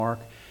Mark.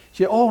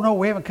 She said, oh, no,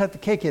 we haven't cut the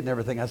cake yet and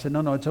everything. I said,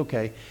 no, it's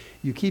okay.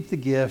 You keep the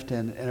gift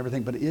and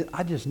everything, but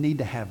I just need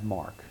to have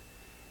Mark.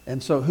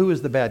 And so who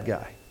is the bad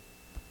guy?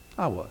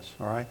 I was,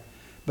 all right?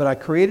 But I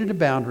created a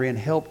boundary and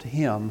helped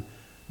him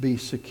be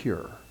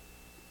secure.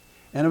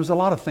 And it was a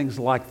lot of things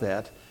like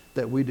that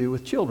we do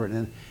with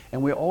children.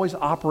 And we always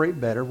operate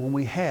better when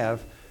we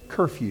have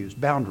curfews,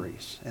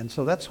 boundaries. And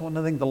so that's one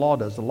of the things the law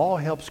does. The law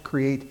helps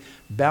create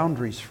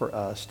boundaries for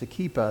us to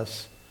keep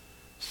us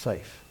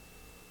safe.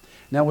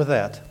 Now with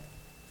that,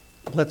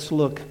 let's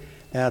look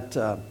at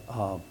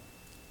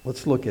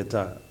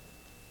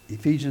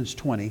Exodus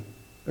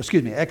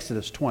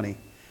 20,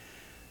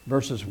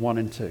 verses 1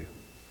 and 2.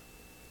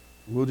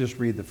 We'll just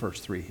read the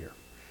first 3 here.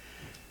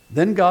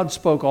 Then God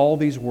spoke all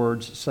these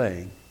words,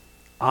 saying,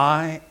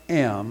 I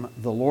am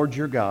the Lord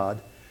your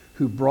God,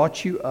 who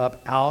brought you up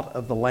out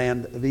of the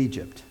land of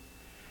Egypt,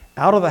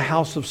 out of the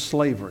house of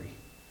slavery,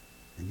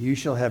 and you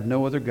shall have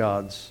no other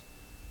gods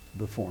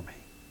before me.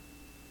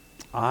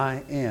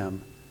 I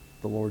am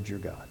the Lord your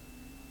God.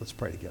 Let's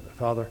pray together.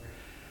 Father,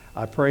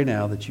 I pray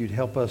now that you'd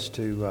help us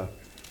to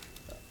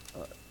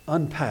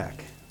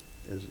unpack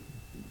as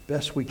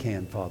best we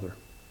can, Father,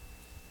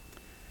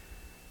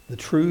 the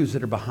truths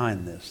that are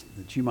behind this,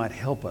 that you might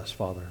help us,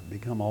 Father,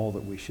 become all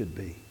that we should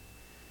be.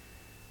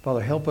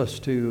 Father, help us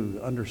to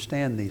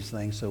understand these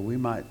things so we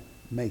might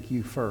make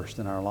you first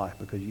in our life,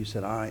 because you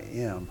said, I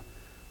am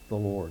the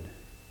Lord,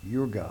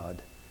 your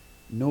God,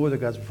 no other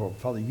gods before.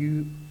 Father,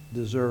 you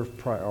deserve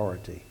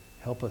priority.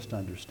 Help us to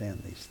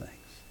understand these things.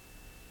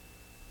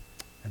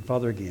 And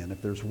Father, again,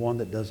 if there's one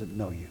that doesn't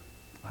know you,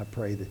 I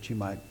pray that you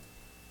might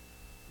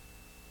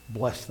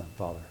bless them,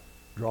 Father.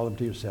 Draw them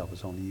to yourself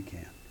as only you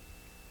can.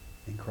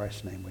 In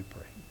Christ's name we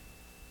pray.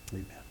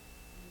 Amen.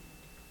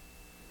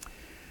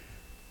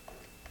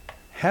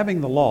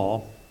 Having the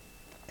law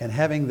and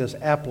having this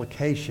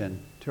application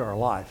to our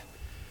life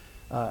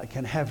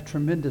can have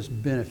tremendous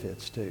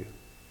benefits too.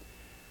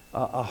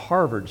 A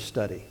Harvard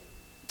study,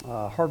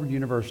 Harvard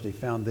University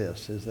found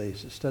this as they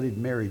studied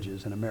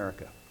marriages in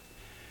America.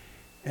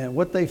 And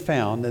what they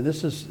found, and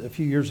this is a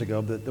few years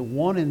ago, that the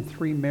 1 in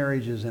 3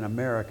 marriages in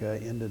America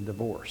end in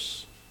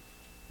divorce.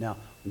 Now,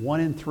 1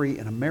 in 3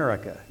 in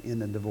America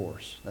end in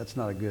divorce. That's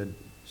not a good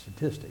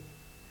statistic.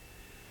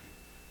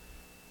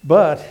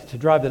 But to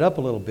drive that up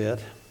a little bit,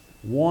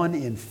 1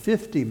 in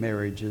 50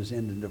 marriages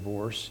end in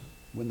divorce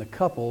when the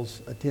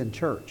couples attend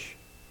church.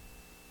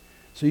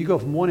 So you go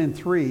from 1 in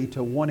 3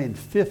 to 1 in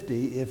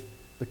 50 if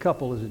the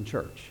couple is in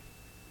church.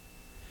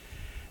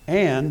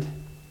 And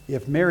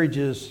if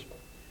marriages,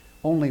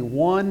 only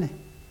 1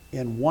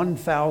 in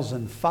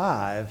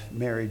 1,005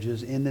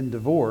 marriages end in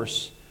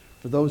divorce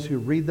for those who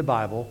read the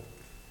Bible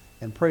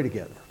and pray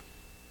together.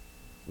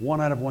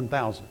 1 out of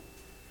 1,000.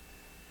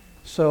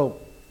 So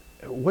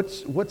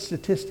what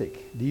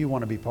statistic do you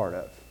want to be part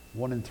of?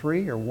 1 in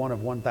 3 or 1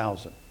 of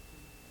 1,000?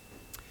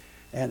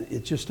 And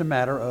it's just a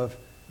matter of,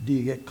 do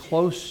you get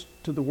close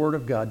to the Word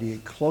of God? Do you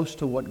get close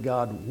to what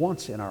God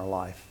wants in our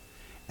life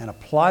and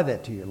apply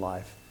that to your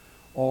life?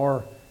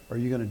 Or are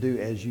you going to do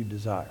as you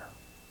desire?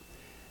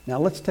 Now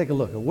let's take a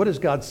look at what is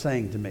God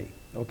saying to me.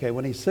 Okay,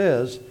 when he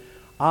says,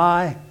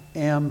 I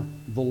am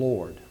the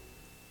Lord,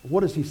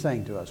 what is he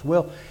saying to us?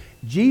 Well,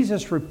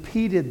 Jesus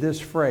repeated this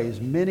phrase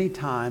many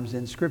times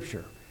in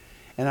Scripture.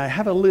 And I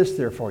have a list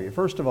there for you.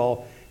 First of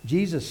all,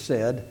 Jesus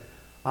said,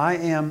 I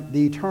am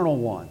the eternal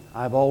one.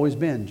 I've always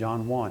been,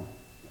 John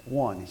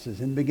 1:1. He says,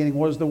 in the beginning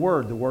was the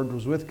Word. The Word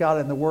was with God,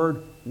 and the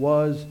Word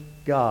was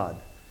God.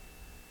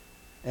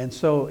 And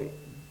so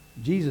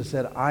Jesus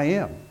said, I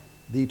am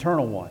the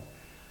eternal one.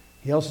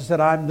 He also said,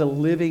 I'm the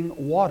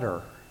living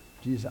water.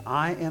 Jesus said,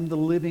 I am the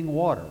living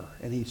water.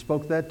 And he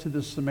spoke that to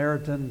the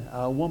Samaritan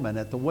woman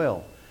at the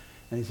well.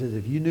 And he says,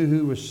 if you knew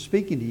who was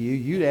speaking to you,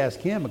 you'd ask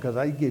him, because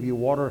I give you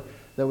water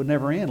that would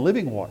never end,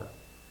 living water.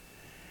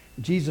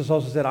 Jesus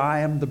also said,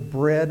 I am the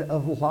bread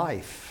of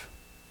life.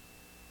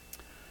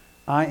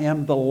 I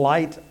am the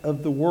light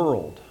of the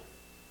world.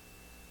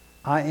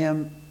 I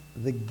am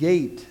the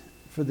gate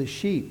for the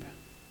sheep.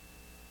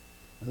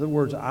 In other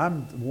words,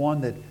 I'm the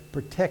one that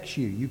protects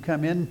you. You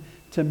come in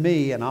to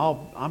me, and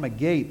I'm a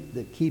gate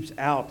that keeps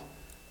out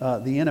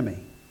the enemy.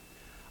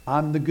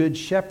 I'm the good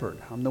shepherd.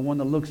 I'm the one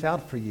that looks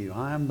out for you.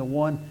 I am the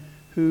one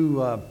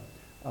who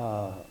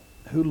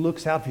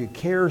looks out for you,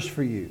 cares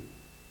for you.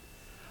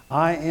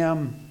 I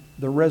am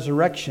the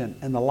resurrection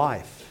and the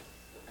life.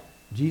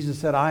 Jesus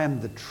said, I am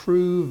the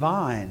true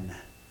vine.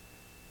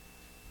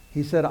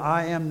 He said,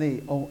 I am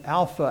the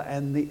Alpha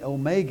and the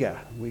Omega.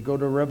 We go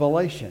to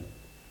Revelation.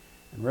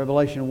 And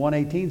Revelation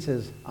 1:18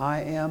 says,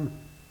 I am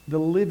the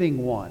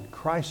living one,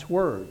 Christ's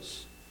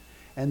words.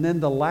 And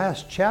then the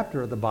last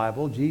chapter of the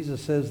Bible,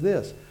 Jesus says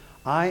this,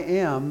 I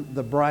am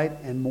the bright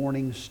and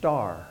morning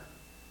star.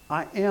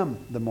 I am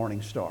the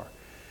morning star.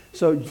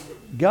 So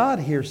God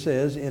here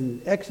says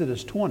in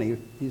Exodus 20,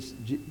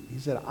 he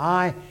said,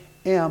 I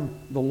am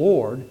the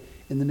Lord.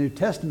 In the New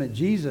Testament,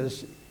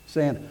 Jesus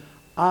saying,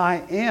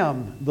 I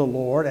am the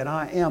Lord, and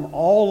I am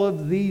all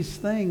of these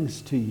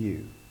things to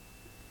you.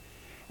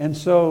 And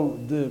so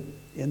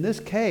in this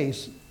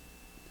case,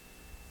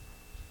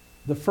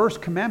 The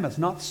first commandment's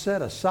not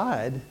set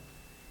aside.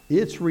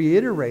 It's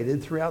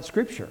reiterated throughout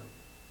Scripture.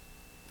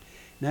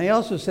 Now he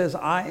also says,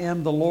 I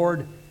am the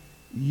Lord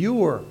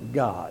your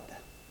God.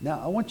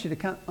 Now I want you to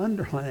kind of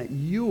underline it.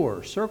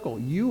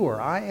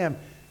 I am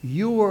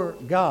your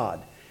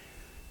God.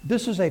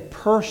 This is a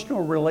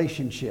personal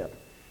relationship.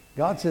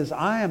 God says,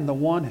 I am the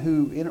one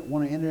who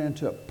want to enter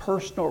into a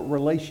personal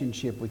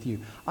relationship with you.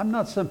 I'm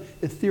not some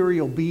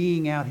ethereal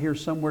being out here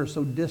somewhere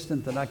so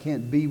distant that I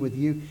can't be with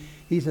you.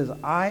 He says,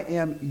 I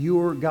am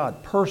your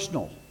God.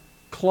 Personal,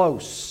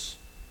 close.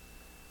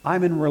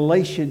 I'm in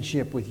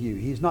relationship with you.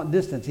 He's not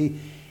distant.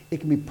 It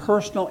can be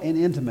personal and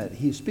intimate.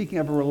 He's speaking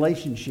of a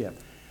relationship.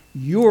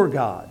 Your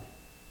God.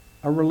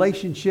 A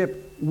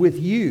relationship with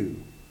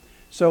you.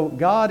 So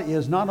God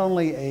is not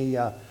only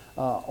a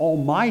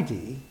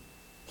almighty,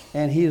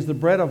 and He is the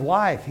bread of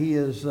life. He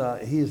is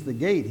the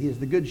gate. He is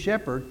the good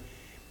shepherd.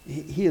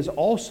 He is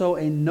also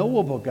a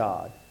knowable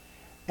God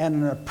and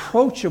an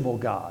approachable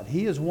God.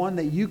 He is one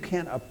that you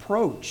can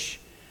approach.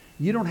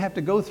 You don't have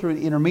to go through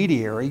an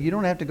intermediary. You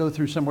don't have to go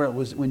through somewhere. It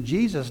was when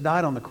Jesus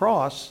died on the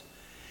cross,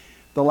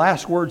 the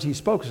last words He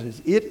spoke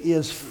is, it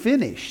is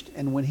finished.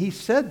 And when He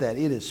said that,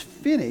 it is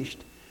finished,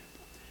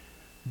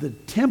 the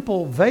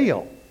temple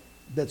veil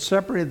that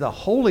separated the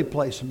holy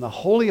place from the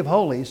Holy of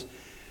Holies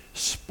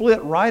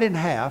split right in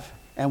half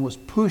and was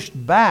pushed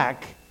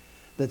back.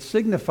 That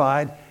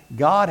signified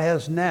God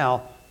has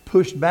now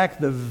pushed back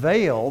the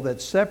veil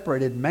that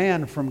separated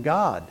man from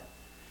God.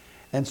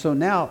 And so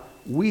now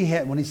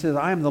when He says,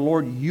 I am the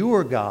Lord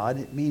your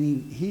God,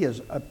 meaning He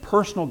is a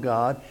personal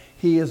God.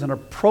 He is an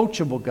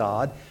approachable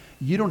God.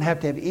 You don't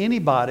have to have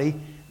anybody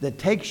that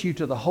takes you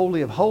to the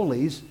Holy of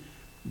Holies.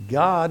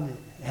 God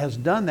has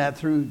done that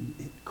through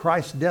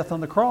Christ's death on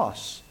the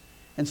cross.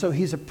 And so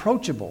He's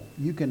approachable.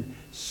 You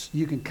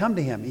can come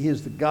to Him. He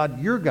is the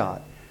God, your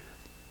God.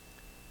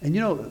 And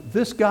you know,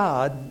 this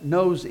God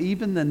knows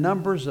even the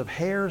numbers of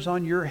hairs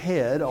on your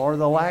head or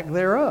the lack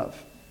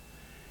thereof.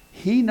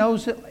 He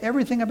knows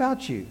everything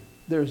about you.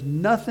 There's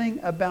nothing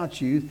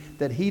about you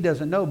that He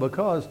doesn't know,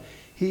 because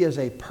He is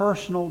a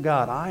personal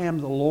God. I am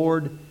the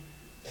Lord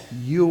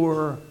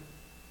your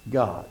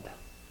God.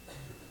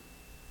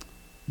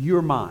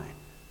 You're mine.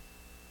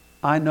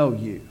 I know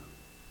you.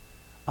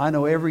 I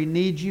know every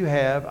need you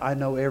have. I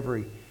know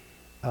every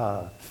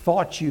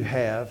thought you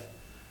have.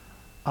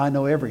 I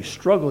know every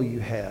struggle you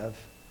have,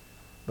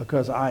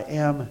 because I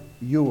am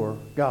your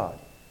God.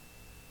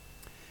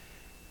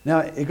 Now,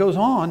 it goes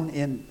on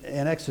in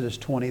Exodus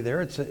 20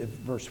 there. It's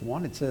verse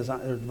 1. It says,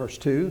 verse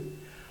 2,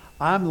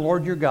 I am the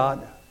Lord your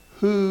God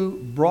who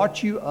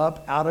brought you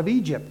up out of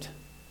Egypt,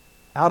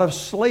 out of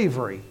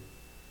slavery.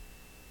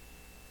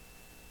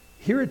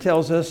 Here it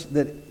tells us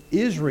that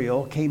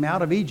Israel came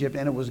out of Egypt,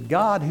 and it was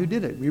God who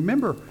did it.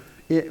 Remember,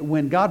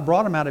 when God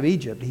brought them out of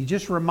Egypt, He's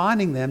just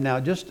reminding them now,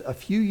 just a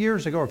few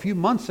years ago, or a few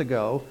months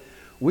ago,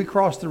 we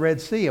crossed the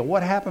Red Sea. And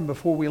what happened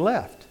before we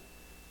left?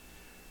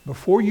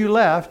 Before you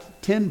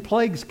left, 10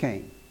 plagues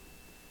came.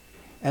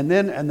 And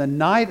then on the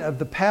night of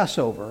the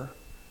Passover,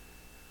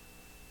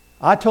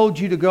 I told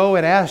you to go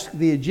and ask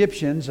the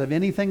Egyptians of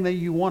anything that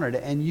you wanted,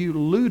 and you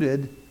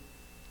looted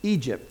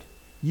Egypt.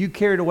 You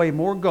carried away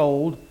more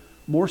gold,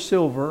 more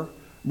silver,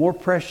 more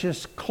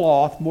precious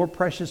cloth, more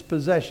precious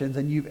possessions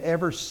than you've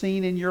ever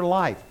seen in your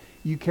life.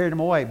 You carried them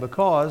away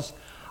because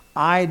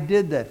I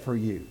did that for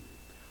you.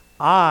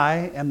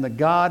 I am the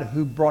God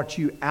who brought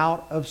you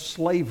out of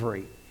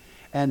slavery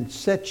and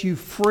set you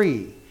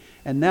free.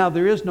 And now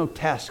there is no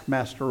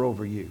taskmaster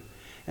over you.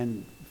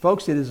 And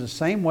folks, it is the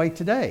same way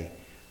today.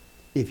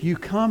 If you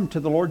come to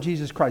the Lord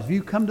Jesus Christ, if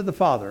you come to the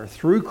Father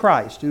through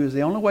Christ, who is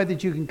the only way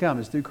that you can come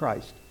is through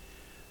Christ,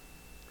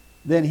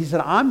 then He said,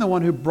 I'm the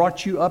one who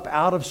brought you up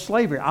out of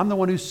slavery. I'm the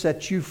one who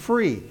set you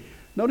free.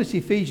 Notice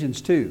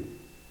Ephesians 2.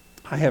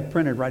 I have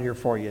printed right here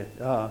for you.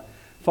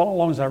 Follow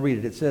along as I read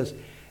it. It says,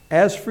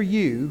 as for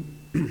you,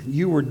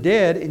 you were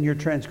dead in your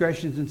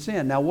transgressions and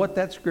sin. Now what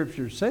that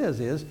scripture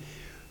says is,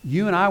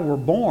 you and I were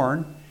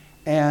born,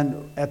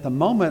 and at the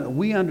moment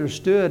we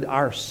understood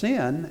our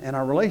sin and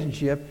our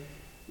relationship,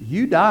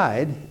 you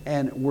died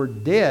and were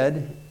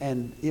dead,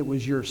 and it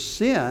was your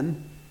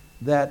sin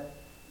that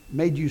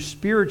made you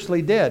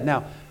spiritually dead.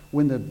 Now,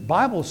 when the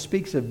Bible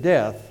speaks of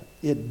death,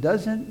 it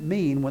doesn't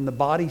mean when the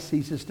body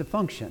ceases to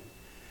function.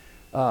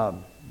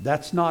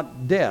 That's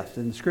not death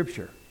in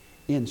Scripture.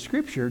 In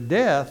Scripture,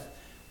 death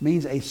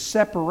means a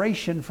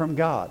separation from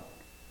God.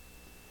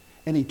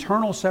 An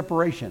eternal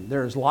separation.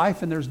 There's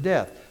life and there's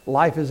death.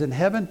 Life is in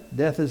heaven,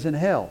 death is in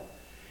hell.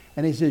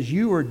 And He says,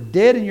 you were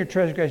dead in your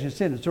transgression and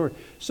sin.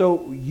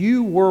 So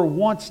you were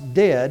once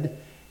dead,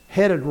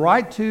 headed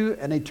right to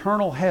an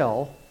eternal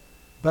hell.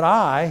 But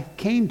I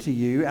came to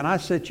you and I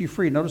set you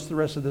free. Notice the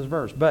rest of this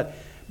verse. But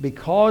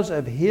because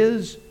of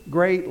His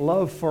great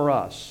love for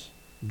us,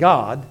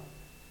 God,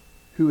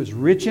 who is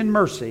rich in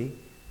mercy,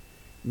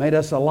 made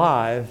us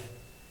alive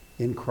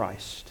in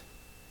Christ.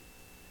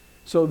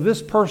 So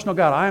this personal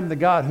God, I am the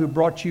God who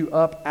brought you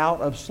up out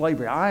of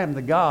slavery. I am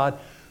the God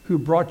who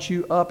brought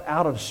you up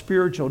out of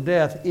spiritual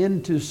death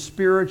into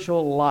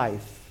spiritual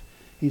life.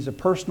 He's a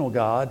personal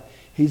God.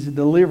 He's a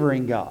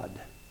delivering God.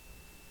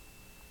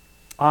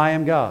 I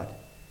am God.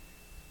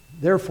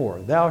 Therefore,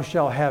 thou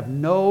shalt have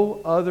no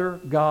other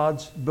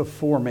gods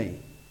before me.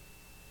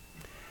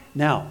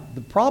 Now,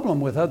 the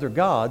problem with other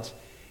gods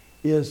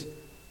is,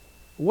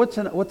 what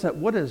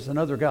is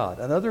another god?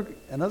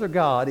 Another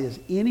god is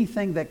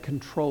anything that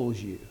controls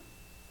you.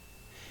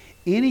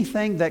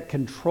 Anything that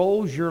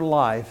controls your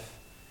life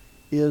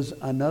is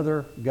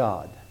another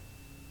god.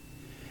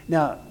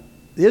 Now,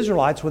 the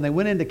Israelites, when they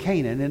went into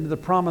Canaan, into the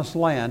promised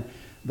land,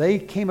 they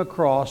came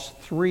across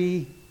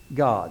 3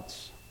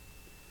 gods.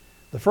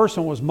 The first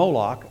one was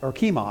Moloch, or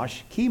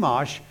Chemosh.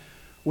 Chemosh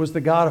was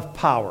the god of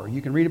power.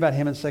 You can read about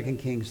him in 2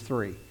 Kings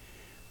 3.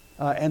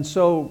 And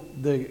so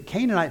the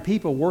Canaanite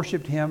people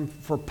worshipped him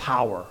for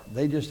power.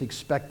 They just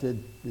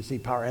expected to see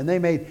power. And they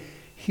made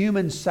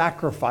human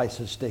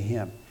sacrifices to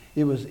him.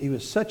 He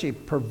was such a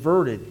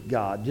perverted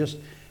god.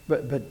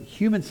 But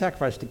human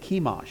sacrifice to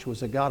Chemosh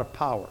was a god of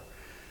power.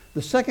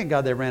 The second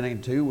god they ran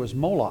into was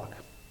Moloch.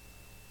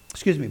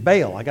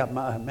 Baal. I got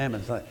my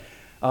Mammon's name.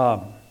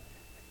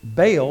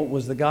 Baal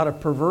was the god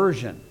of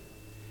perversion.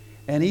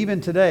 And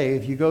even today,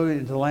 if you go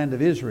into the land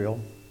of Israel,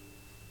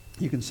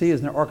 you can see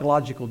as in the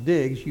archaeological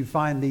digs, you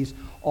find these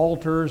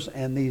altars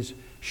and these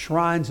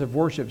shrines of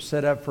worship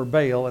set up for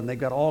Baal, and they've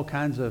got all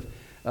kinds of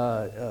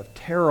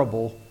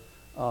terrible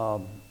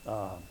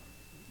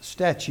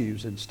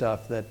statues and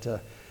stuff that,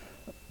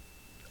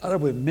 I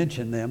don't want to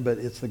mention them, but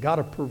it's the god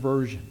of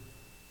perversion.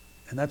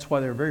 And that's why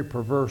they're very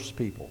perverse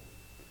people.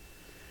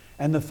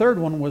 And the third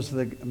one was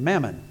the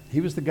Mammon.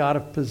 He was the god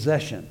of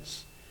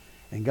possessions.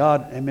 And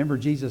God, and remember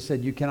Jesus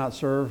said you cannot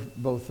serve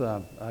both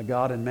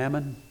God and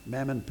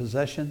mammon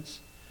possessions.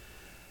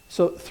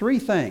 So 3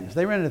 things.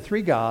 They ran into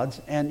 3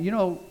 gods. And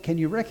can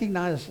you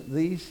recognize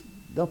these?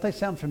 Don't they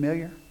sound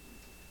familiar?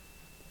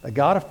 A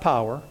god of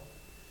power,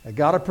 a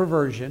god of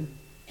perversion,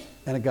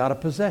 and a god of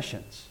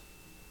possessions.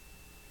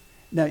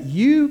 Now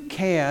you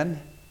can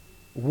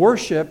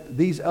worship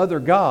these other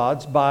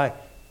gods by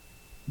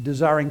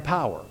desiring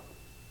power.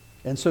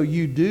 And so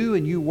you do,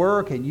 and you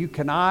work, and you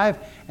connive,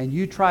 and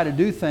you try to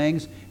do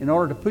things in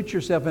order to put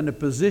yourself in a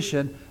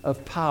position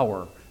of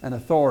power and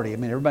authority. I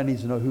mean, everybody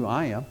needs to know who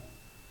I am.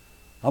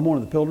 I'm one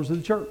of the pillars of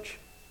the church.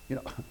 You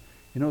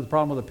know the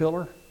problem with a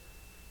pillar?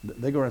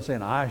 They go around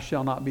saying, I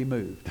shall not be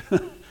moved.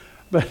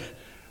 But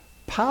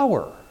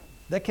power,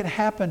 that can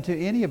happen to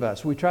any of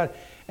us. We try,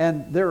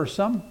 and there are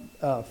some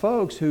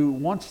folks who,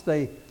 once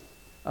they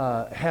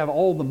have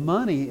all the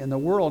money in the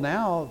world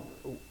now,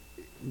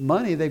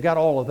 they've got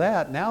all of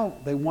that. Now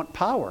they want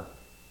power.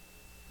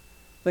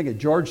 Think of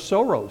George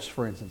Soros,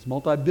 for instance,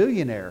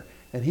 multi-billionaire,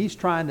 and he's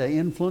trying to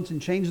influence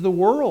and change the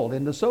world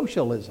into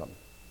socialism.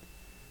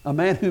 A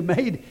man who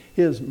made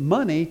his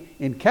money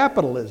in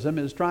capitalism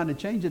is trying to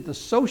change it to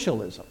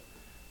socialism,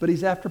 but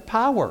he's after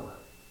power.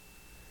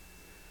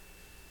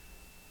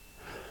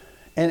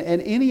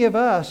 And any of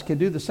us can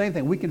do the same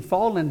thing. We can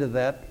fall into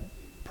that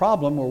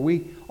problem where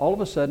we all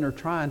of a sudden are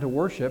trying to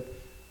worship,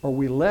 or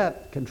we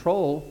let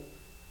control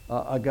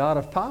a god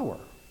of power,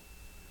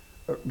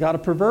 a god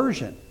of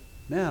perversion.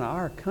 Man,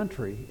 our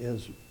country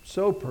is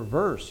so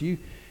perverse. You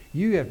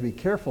have to be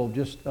careful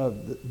just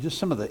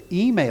some of the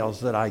emails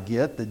that I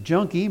get, the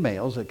junk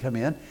emails that come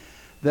in,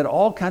 that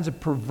all kinds of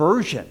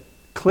perversion.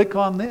 Click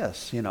on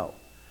this,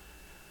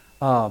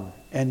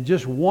 and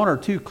just 1 or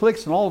 2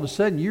 clicks, and all of a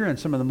sudden you're in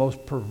some of the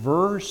most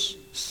perverse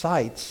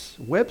sites,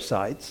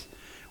 websites,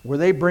 where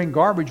they bring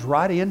garbage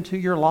right into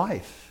your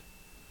life.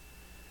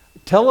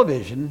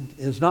 Television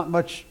is not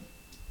much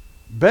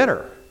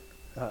better.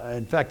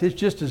 In fact, it's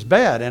just as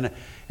bad.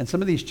 And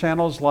some of these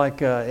channels like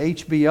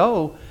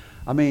HBO,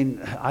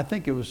 I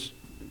think it was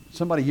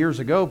somebody years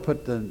ago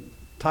put the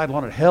title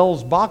on it,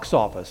 Hell's Box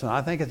Office. And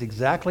I think it's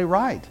exactly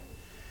right,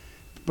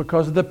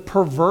 because of the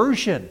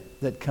perversion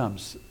that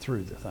comes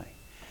through the thing.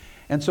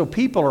 And so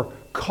people are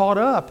caught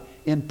up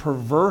in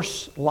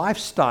perverse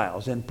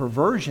lifestyles and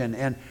perversion.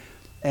 And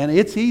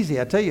it's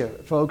easy. I tell you,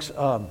 folks,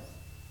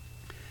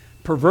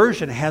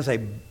 perversion has a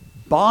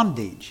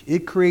bondage.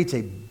 It creates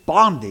a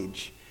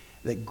bondage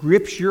that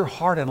grips your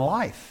heart and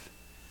life.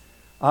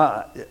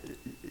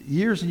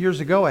 Years and years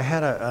ago, I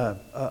had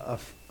a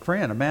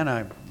friend, a man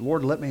the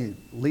Lord let me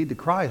lead to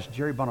Christ,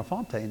 Jerry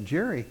Bonafonte. And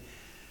Jerry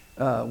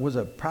was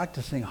a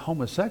practicing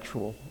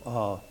homosexual,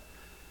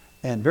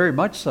 and very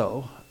much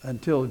so,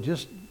 until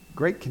just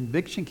great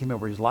conviction came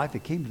over his life. He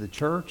came to the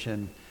church,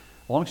 and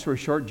long story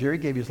short, Jerry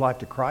gave his life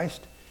to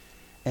Christ.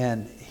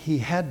 And he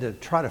had to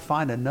try to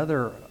find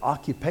another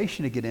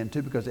occupation to get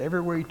into, because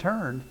everywhere he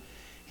turned,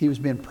 he was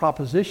being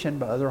propositioned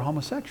by other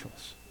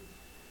homosexuals.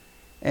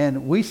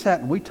 And we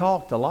sat and we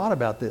talked a lot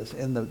about this,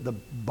 and the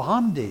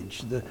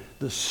bondage,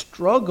 the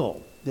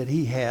struggle that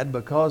he had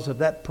because of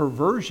that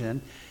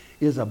perversion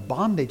is a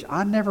bondage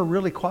I never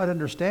really quite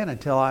understand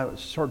until I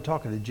started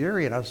talking to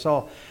Jerry, and I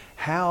saw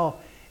how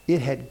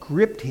it had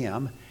gripped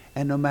him,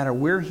 and no matter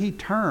where he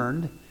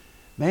turned,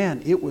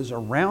 man, it was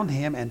around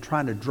him and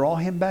trying to draw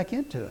him back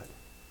into it.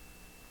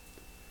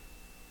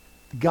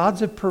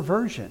 Gods of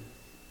perversion.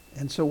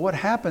 And so what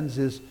happens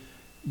is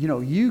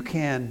you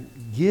can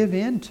give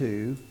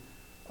into,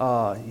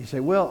 you say,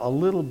 well, a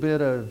little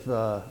bit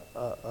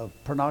of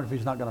pornography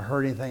is not going to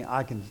hurt anything.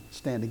 I can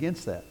stand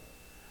against that.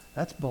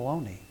 That's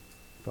baloney,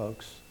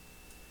 folks.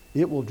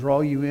 It will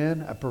draw you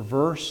in a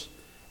perverse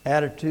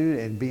attitude,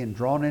 and being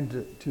drawn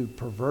into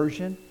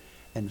perversion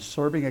and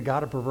serving a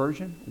God of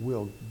perversion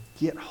will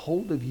get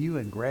hold of you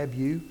and grab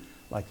you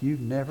like you've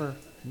never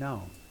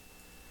known.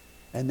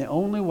 And the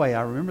only way,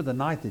 I remember the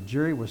night that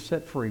Jerry was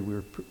set free, we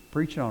were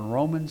preaching on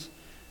Romans,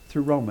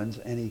 through Romans,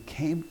 and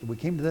we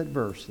came to that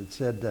verse that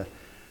said,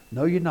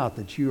 know ye not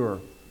that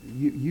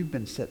you've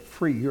been set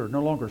free. You're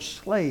no longer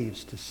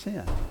slaves to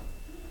sin.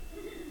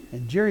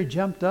 And Jerry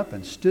jumped up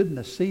and stood in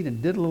the seat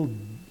and did a little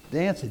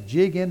dance, a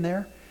jig in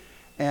there.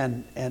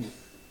 And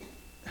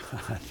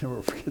I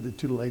never forget the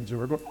two ladies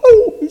over going,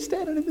 oh, he's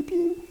standing in the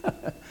pew.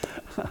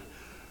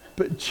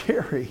 But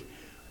Jerry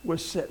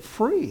was set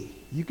free.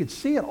 You could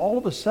see it all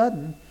of a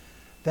sudden.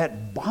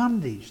 That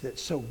bondage that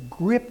so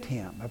gripped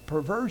him, a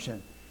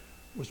perversion,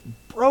 was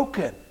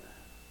broken.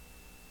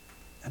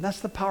 And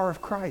that's the power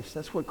of Christ.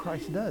 That's what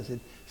Christ does.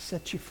 It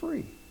sets you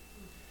free.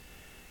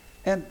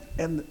 And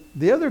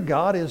the other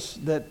God is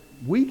that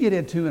we get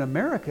into in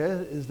America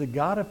is the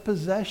God of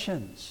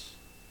possessions.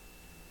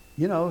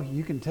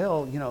 You can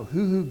tell,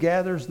 who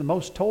gathers the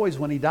most toys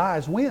when he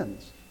dies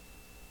wins.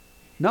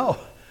 No.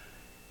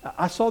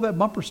 I saw that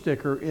bumper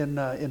sticker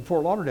in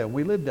Fort Lauderdale.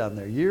 We lived down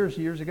there years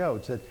ago.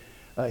 It said,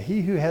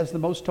 he who has the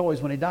most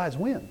toys when he dies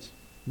wins.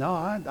 No,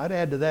 I'd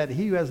add to that,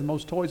 he who has the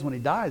most toys when he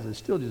dies is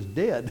still just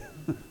dead.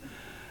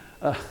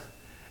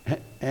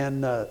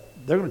 And they're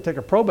going to take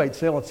a probate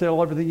sale and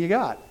sell everything you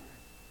got.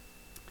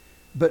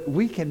 But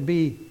we can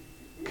be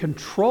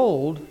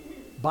controlled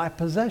by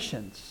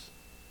possessions.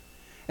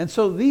 And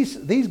so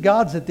these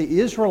gods that the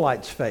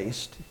Israelites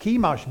faced,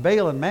 Chemosh,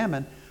 Baal, and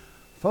Mammon,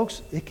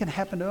 folks, it can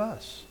happen to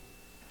us.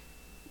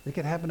 It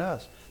can happen to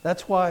us.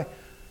 That's why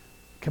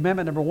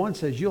commandment number 1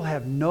 says, you'll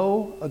have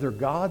no other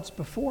gods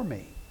before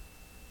me.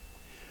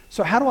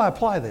 So how do I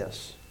apply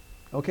this?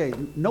 Okay,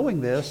 knowing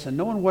this and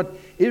knowing what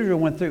Israel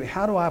went through,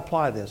 how do I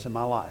apply this in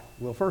my life?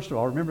 Well, first of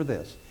all, remember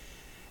this.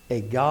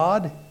 A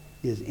God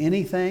is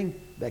anything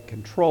that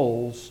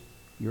controls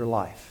your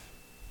life.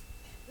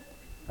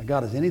 A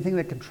God is anything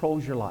that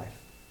controls your life.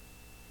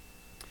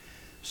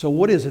 So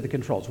what is it that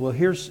controls? Well,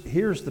 here's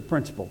the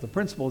principle. The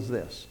principle is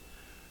this.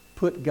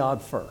 Put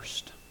God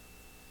first.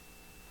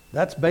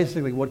 That's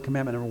basically what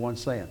commandment number 1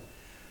 is saying.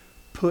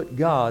 Put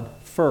God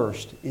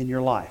first in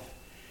your life.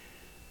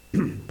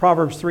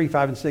 Proverbs 3,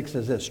 5, and 6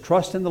 says this.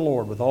 Trust in the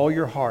Lord with all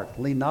your heart.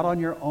 Lean not on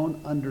your own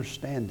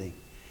understanding.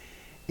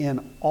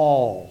 In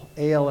all,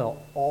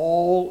 A-L-L,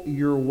 all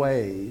your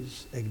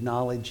ways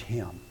acknowledge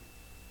Him.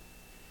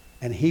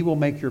 And He will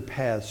make your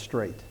paths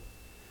straight.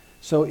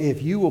 So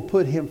if you will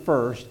put Him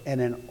first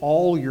and in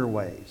all your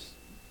ways,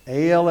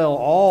 A-L-L,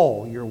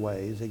 all your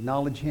ways,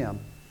 acknowledge Him,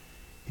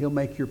 He'll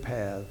make your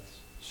paths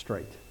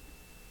straight.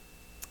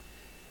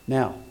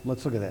 Now,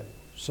 let's look at that.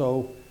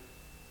 So,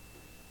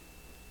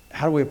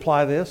 how do we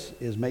apply this?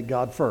 Is make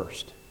God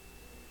first.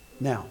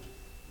 Now,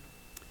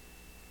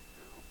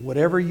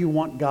 whatever you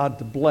want God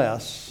to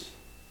bless,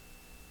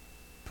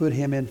 put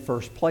Him in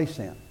first place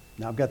in.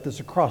 Now, I've got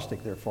this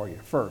acrostic there for you.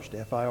 First,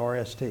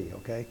 F-I-R-S-T,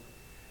 okay?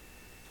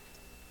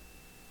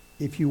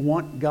 If you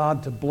want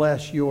God to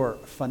bless your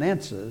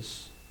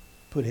finances,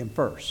 put Him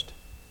first.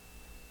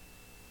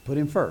 Put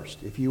Him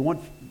first. If you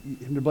want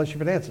Him to bless your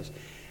finances.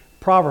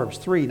 Proverbs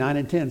 3, 9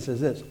 and 10 says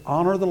this.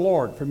 Honor the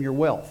Lord from your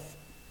wealth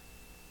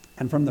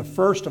and from the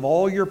first of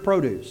all your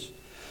produce.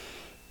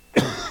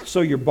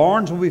 So your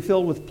barns will be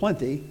filled with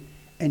plenty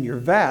and your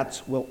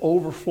vats will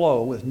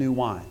overflow with new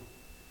wine.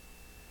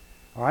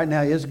 All right,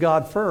 now is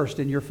God first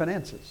in your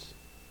finances?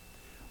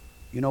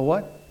 You know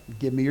what?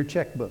 Give me your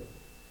checkbook.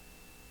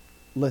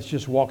 Let's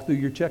just walk through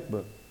your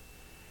checkbook.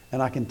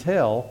 And I can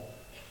tell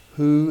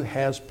who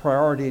has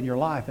priority in your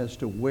life as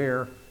to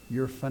where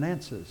your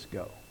finances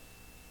go.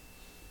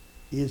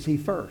 Is He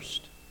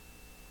first?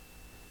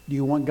 Do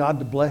you want God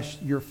to bless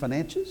your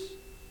finances?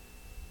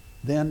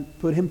 Then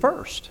put Him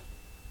first.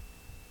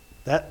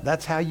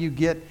 That's how you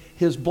get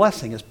His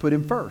blessing, is put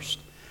Him first.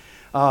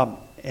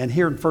 And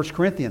here in 1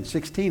 Corinthians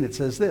 16 it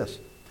says this.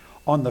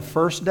 On the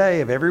first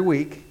day of every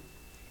week,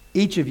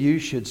 each of you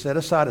should set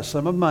aside a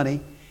sum of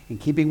money in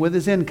keeping with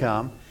his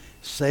income,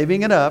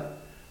 saving it up,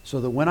 so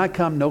that when I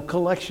come, no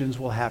collections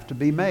will have to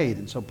be made.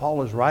 And so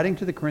Paul is writing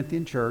to the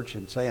Corinthian church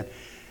and saying,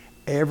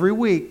 every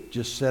week,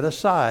 just set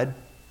aside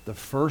the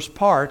first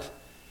part.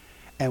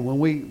 And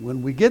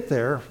when we get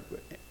there,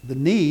 the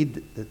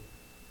need that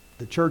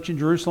the church in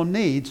Jerusalem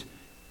needs,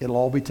 it'll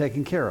all be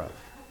taken care of.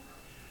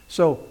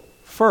 So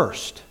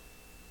first,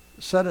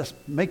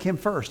 make Him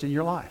first in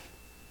your life.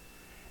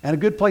 And a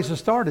good place to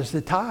start is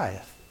the tithe.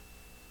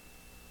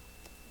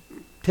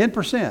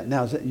 10%.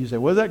 Now, you say,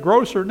 well, is that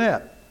gross or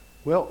net?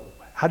 Well,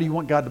 how do you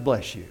want God to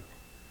bless you?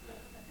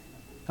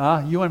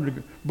 You want Him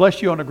to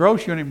bless you on the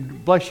gross, you want Him to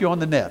bless you on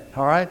the net,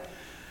 all right?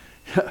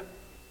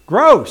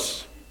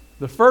 Gross.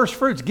 The first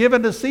fruits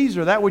given to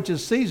Caesar, that which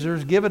is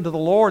Caesar's, given to the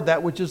Lord,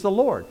 that which is the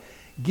Lord.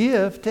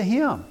 Give to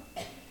Him.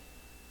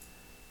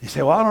 You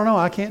say, well, I don't know.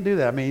 I can't do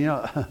that. I mean,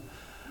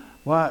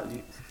 well,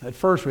 at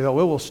first we thought,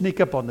 well, we'll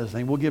sneak up on this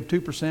thing. We'll give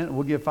 2%.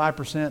 We'll give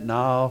 5%.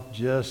 No,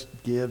 just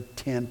give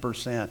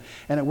 10%.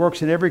 And it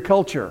works in every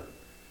culture.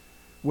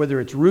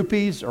 Whether it's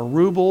rupees or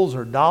rubles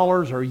or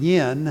dollars or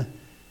yen,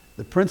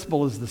 the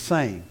principle is the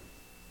same.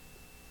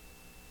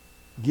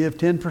 Give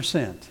 10%.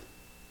 And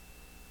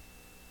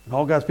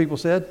all God's people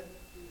said?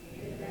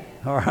 Amen.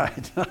 All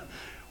right.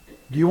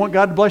 Do you want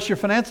God to bless your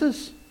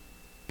finances?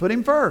 Put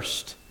Him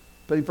first.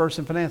 Put Him first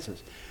in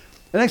finances.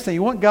 The next thing,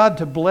 you want God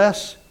to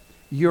bless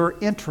your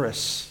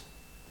interests.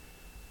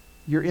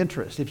 Your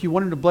interest. If you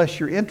want Him to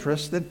bless your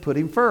interests, then put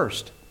Him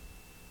first.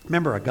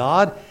 Remember, a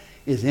God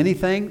is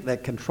anything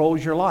that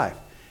controls your life.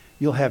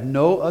 You'll have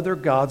no other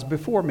gods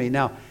before me.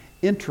 Now,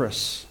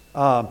 interests.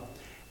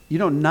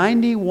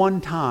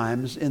 91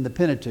 times in the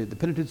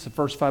Pentateuch is the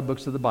first 5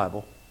 books of the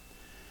Bible.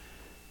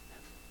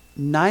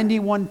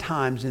 91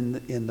 times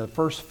in the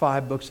first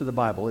 5 books of the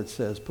Bible, it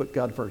says, put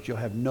God first. You'll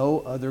have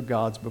no other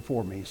gods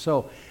before me.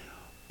 So,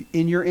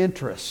 in your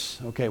interests,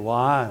 okay, well,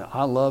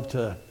 I love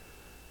to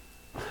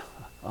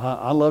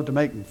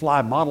make and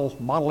fly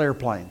model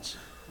airplanes.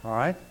 All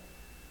right?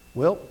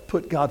 Well,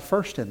 put God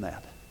first in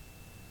that.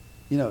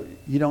 You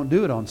don't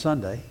do it on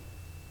Sunday.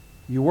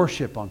 You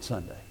worship on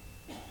Sunday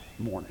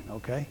morning,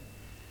 okay?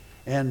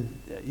 And,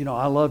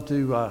 I love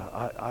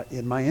to,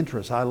 in my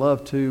interests, I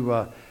love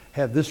to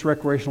have this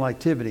recreational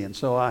activity. And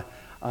so I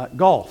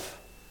golf.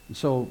 And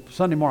so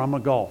Sunday morning, I'm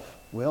going to golf.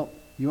 Well,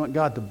 you want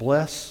God to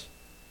bless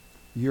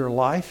your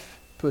life?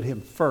 Put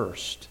Him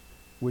first,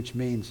 which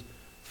means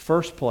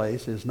first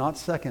place is not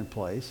second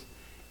place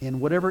in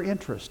whatever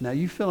interest. Now,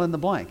 you fill in the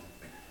blank.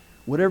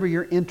 Whatever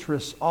your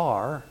interests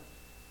are,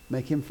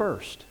 make Him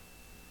first.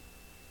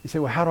 You say,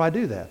 well, how do I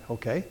do that?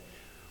 Okay.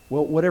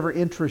 Well, whatever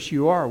interests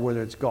you are,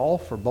 whether it's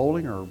golf or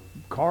bowling or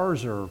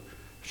cars or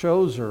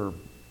shows or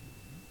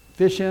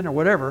fishing or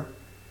whatever,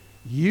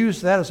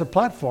 use that as a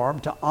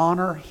platform to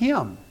honor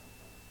Him.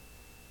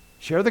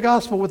 Share the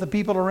gospel with the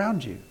people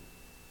around you.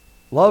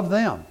 Love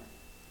them,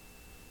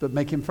 but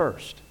make Him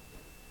first.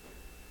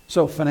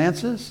 So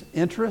finances,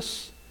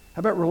 interests, how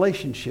about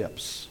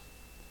relationships?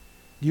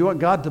 Do you want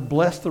God to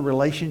bless the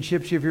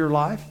relationships of your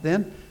life?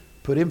 Then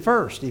put Him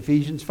first.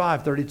 Ephesians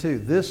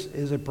 5:32. This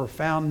is a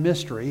profound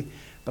mystery,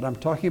 but I'm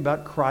talking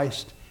about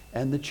Christ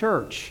and the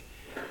church.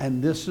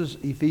 And this is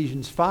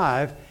Ephesians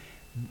 5.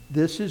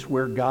 This is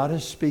where God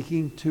is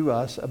speaking to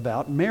us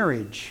about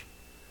marriage.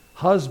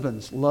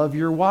 Husbands, love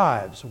your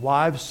wives.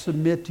 Wives,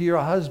 submit to your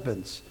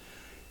husbands.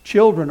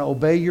 Children,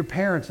 obey your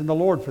parents in the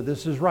Lord, for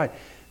this is right.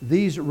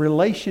 These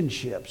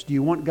relationships, do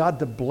you want God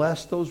to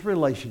bless those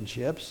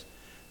relationships?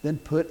 Then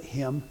put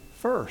Him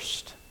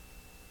first.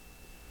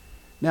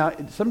 Now,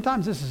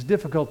 sometimes this is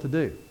difficult to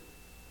do.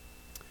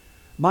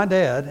 My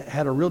dad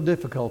had a real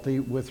difficulty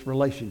with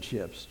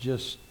relationships.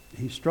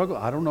 He struggled.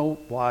 I don't know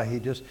why.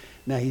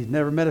 Now he's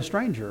never met a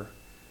stranger,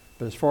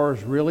 but as far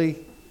as really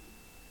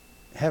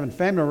having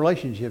family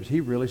relationships, he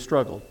really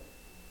struggled.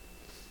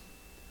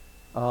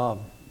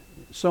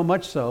 So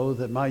much so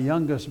that my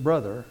youngest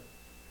brother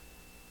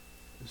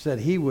said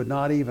he would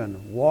not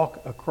even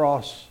walk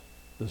across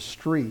the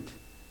street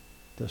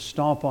to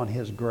stomp on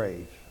his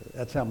grave.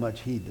 That's how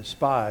much he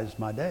despised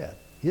my dad,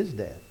 his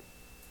dad.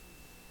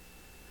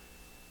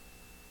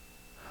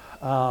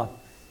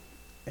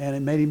 And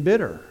it made him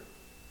bitter.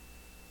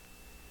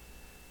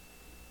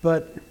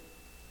 But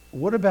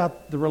what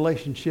about the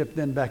relationship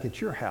then back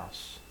at your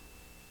house?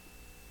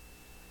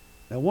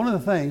 Now, one of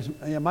the things,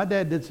 my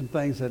dad did some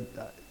things that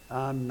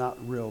I'm not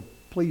real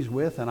pleased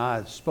with, and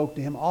I spoke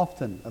to him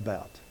often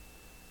about.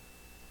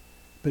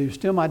 But he was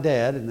still my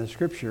dad. In the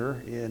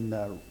scripture,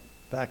 in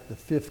fact, the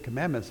 5th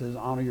commandment says,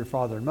 honor your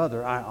father and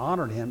mother. I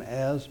honored him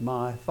as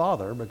my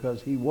father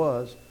because he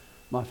was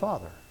my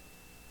father.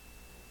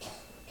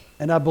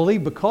 And I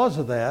believe because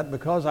of that,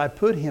 because I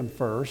put him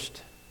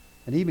first,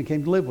 and he even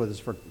came to live with us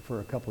for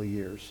a couple of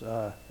years.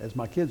 As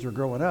my kids were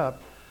growing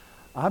up,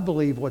 I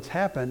believe what's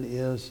happened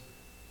is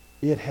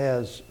it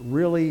has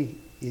really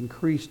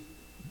increased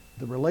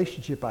the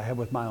relationship I have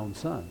with my own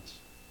sons.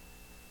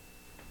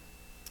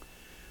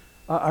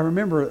 I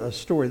remember a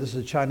story. This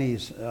is a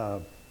Chinese,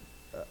 and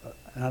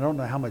I don't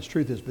know how much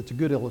truth is, but it's a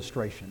good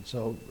illustration.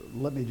 So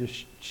let me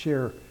just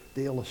share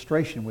the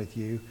illustration with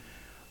you.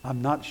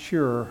 I'm not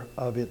sure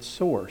of its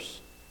source.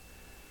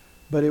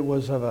 But it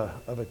was of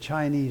a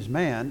Chinese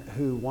man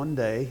who one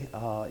day,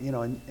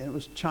 and it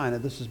was China.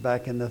 This is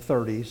back in the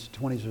 30s,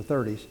 20s or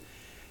 30s.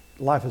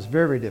 Life was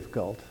very, very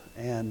difficult,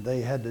 and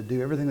they had to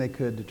do everything they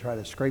could to try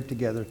to scrape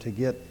together to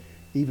get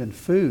even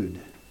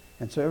food.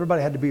 And so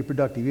everybody had to be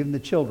productive, even the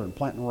children,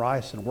 planting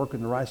rice and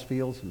working the rice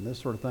fields and this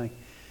sort of thing.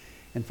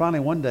 And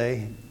finally, one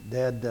day,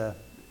 Dad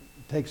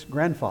takes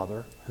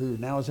grandfather, who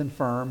now is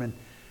infirm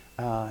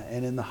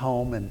and in the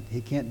home, and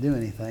he can't do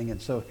anything. And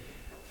so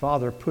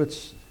Father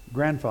puts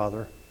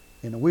grandfather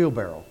in a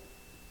wheelbarrow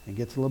and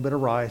gets a little bit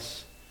of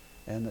rice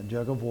and a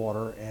jug of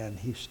water, and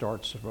he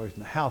starts approaching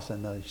the house.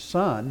 And the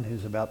son,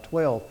 who's about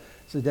 12,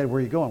 says, Dad, where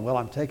are you going? Well,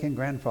 I'm taking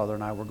grandfather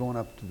and I. We're going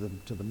up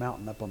to the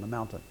mountain, up on the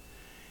mountain.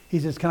 He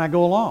says, can I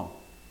go along?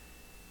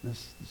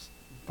 This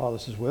father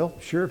says, well,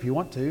 sure, if you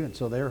want to. And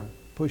so they're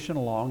pushing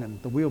along in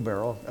the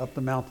wheelbarrow up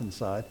the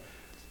mountainside.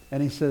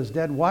 And he says,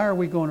 Dad, why are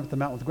we going up the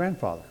mountain with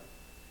grandfather?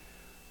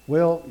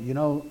 Well, you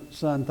know,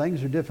 son,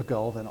 things are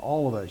difficult, and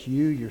all of us,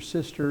 you, your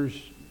sisters,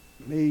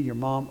 me, your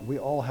mom, we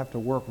all have to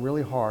work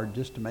really hard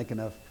just to make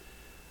enough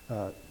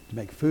to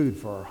make food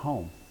for our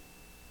home.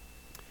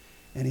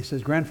 And he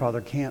says, grandfather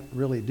can't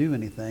really do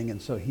anything,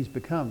 and so he's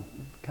become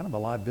kind of a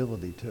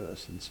liability to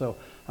us. And so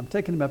I'm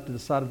taking him up to the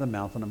side of the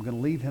mountain. I'm going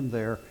to leave him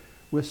there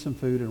with some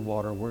food and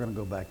water. We're going to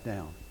go back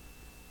down.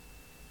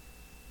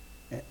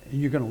 And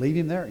you're going to leave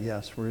him there?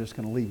 Yes, we're just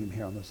going to leave him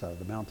here on the side of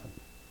the mountain.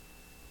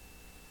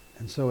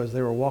 And so as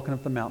they were walking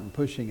up the mountain,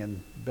 pushing,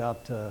 and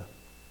about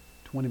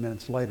 20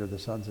 minutes later, the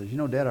son says, you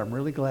know, Dad, I'm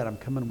really glad I'm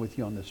coming with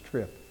you on this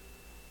trip.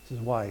 He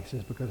says, why? He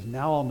says, because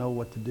now I'll know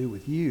what to do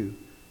with you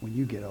when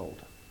you get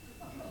old.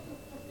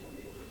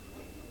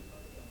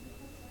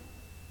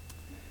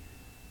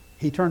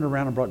 He turned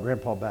around and brought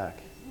Grandpa back.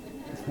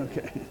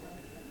 Okay.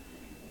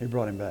 He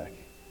brought him back.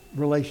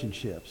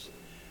 Relationships.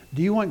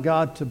 Do you want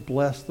God to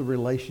bless the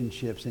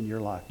relationships in your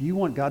life? Do you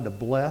want God to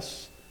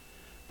bless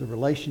the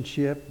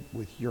relationship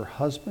with your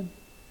husband,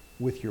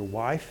 with your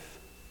wife,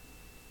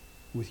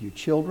 with your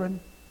children?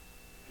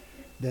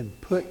 Then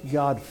put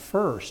God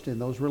first in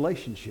those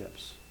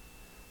relationships.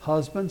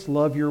 Husbands,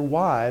 love your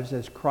wives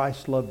as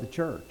Christ loved the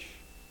church.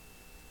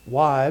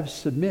 Wives,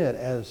 submit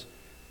as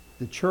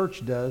the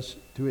church does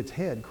to its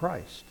head,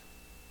 Christ.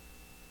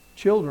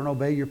 Children,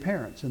 obey your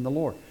parents in the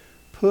Lord.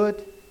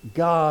 Put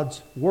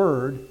God's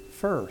word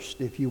first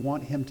if you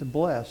want him to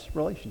bless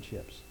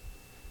relationships.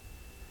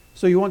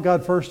 So you want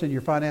God first in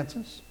your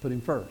finances? Put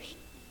him first.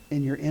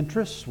 In your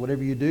interests,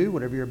 whatever you do,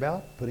 whatever you're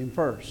about, put him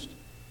first.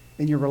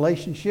 In your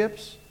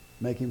relationships,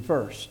 make him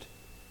first.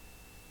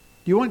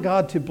 Do you want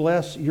God to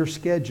bless your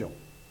schedule?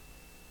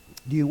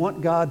 Do you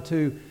want God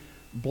to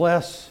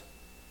bless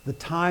the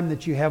time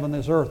that you have on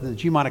this earth,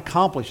 that you might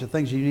accomplish the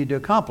things you need to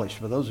accomplish?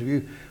 For those of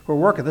you who are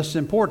working, this is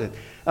important.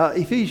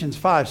 Ephesians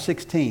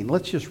 5:16.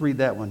 Let's just read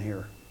that one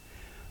here.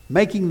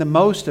 Making the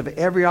most of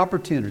every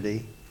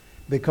opportunity,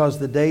 because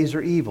the days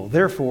are evil.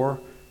 Therefore,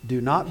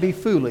 do not be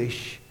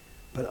foolish,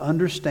 but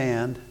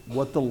understand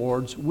what the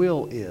Lord's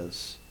will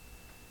is.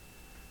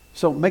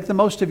 So make the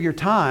most of your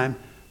time,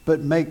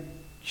 but make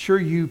sure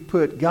you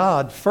put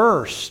God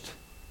first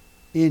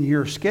in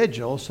your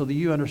schedule so that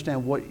you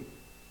understand what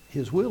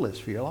his will is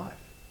for your life.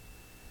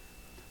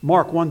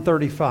 Mark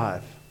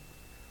 1:35.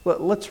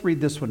 Let's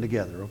read this one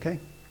together, okay?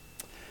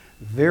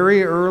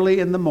 Very early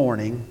in the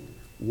morning,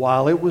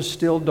 while it was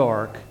still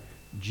dark,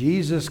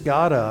 Jesus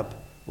got up,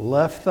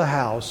 left the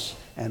house,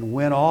 and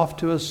went off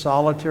to a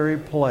solitary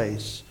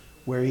place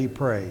where he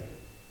prayed.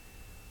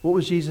 What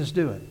was Jesus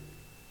doing?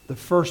 The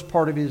first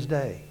part of his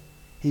day,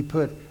 he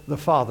put the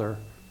Father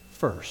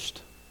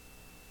first.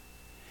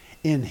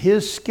 In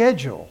his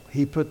schedule,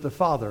 he put the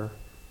Father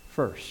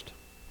first.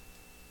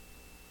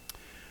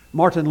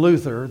 Martin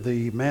Luther,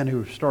 the man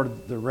who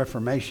started the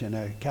Reformation,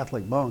 a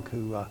Catholic monk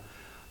who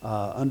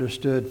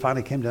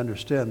finally came to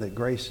understand that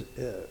grace,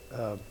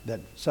 that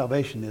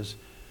salvation is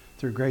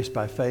through grace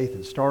by faith,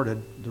 and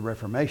started the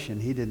Reformation.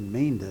 He didn't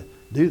mean to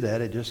do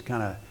that. It just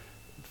kind of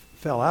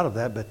fell out of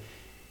that. But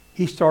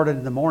he started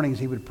in the mornings,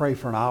 he would pray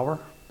for an hour.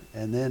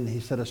 And then he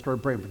said, I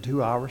started praying for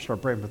 2 hours,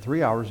 started praying for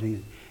 3 hours.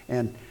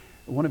 And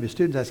one of his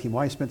students asked him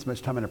why he spent so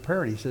much time in a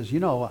prayer. And he says, you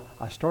know,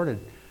 I started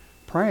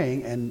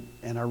praying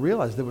and I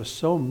realized there was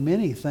so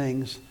many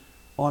things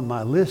on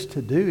my list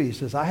to do. He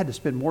says, I had to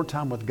spend more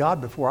time with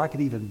God before I could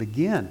even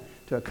begin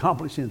to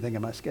accomplish anything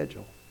in my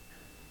schedule.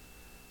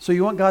 So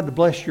you want God to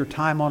bless your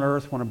time on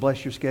earth, want to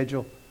bless your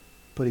schedule?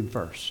 Put him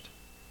first.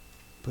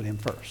 Put him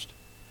first.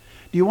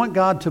 Do you want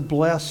God to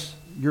bless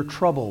your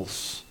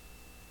troubles?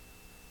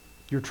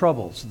 Your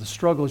troubles, the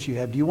struggles you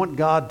have. Do you want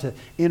God to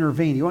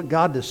intervene? Do you want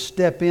God to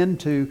step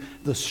into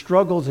the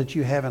struggles that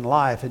you have in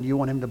life, and you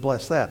want him to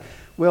bless that?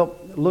 Well,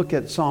 look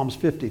at Psalms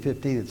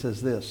 50:15. It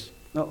says this.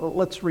 Now,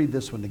 let's read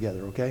this one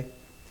together, okay?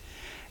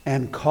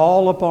 And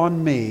call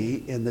upon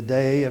me in the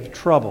day of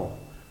trouble.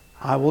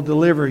 I will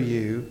deliver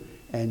you,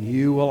 and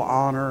you will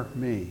honor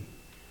me.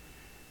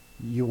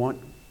 You want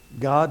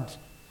God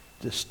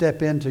to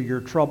step into your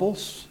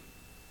troubles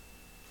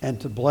and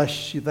to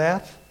bless you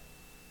that?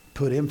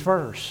 Put him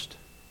first.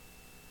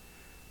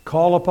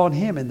 Call upon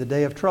him in the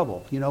day of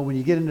trouble. You know, when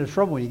you get into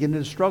trouble, when you get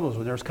into struggles,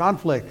 when there's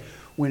conflict,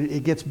 when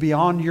it gets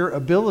beyond your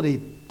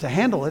ability to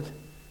handle it,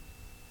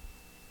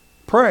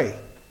 pray.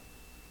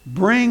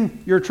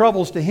 Bring your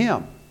troubles to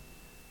him.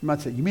 You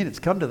might say, you mean it's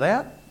come to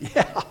that?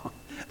 Yeah.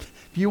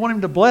 If you want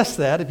him to bless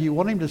that, if you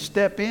want him to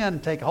step in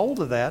and take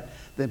hold of that,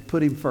 then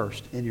put him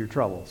first in your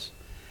troubles.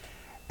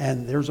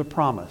 And there's a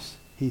promise.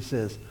 He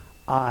says,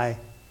 I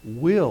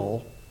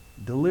will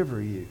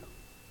deliver you.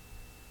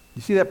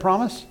 You see that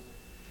promise?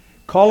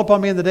 Call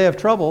upon me in the day of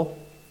trouble,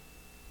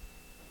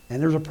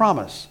 and there's a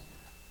promise.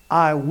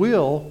 I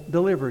will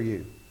deliver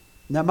you.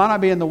 Now, it might not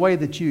be in the way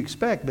that you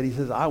expect, but he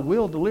says, I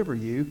will deliver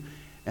you,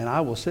 and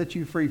I will set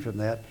you free from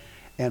that.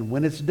 And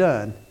when it's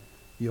done,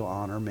 you'll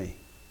honor me.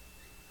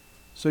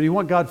 So do you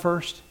want God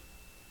first?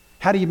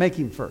 How do you make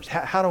him first?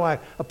 How do I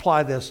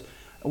apply this?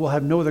 We'll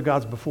have no other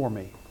gods before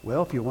me.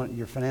 Well, if you want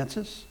your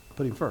finances,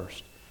 put him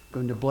first.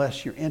 Going to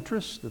bless your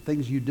interests, the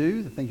things you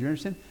do, the things you're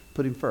interested in,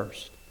 put him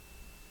first.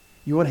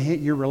 You want to hit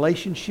your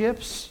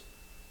relationships,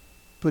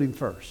 put him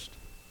first.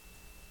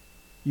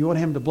 You want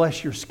him to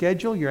bless your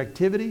schedule, your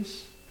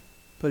activities,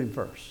 put him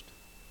first.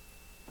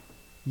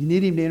 You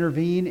need him to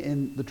intervene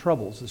in the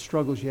troubles, the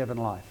struggles you have in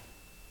life,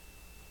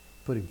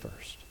 put him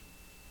first.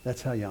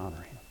 That's how you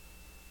honor him.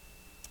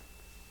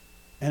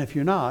 And if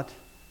you're not,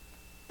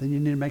 then you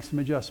need to make some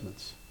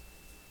adjustments.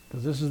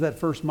 Because this is that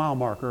first mile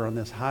marker on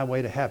this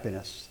highway to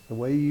happiness. The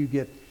way you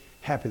get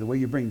happy, the way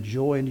you bring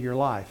joy into your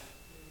life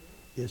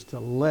is to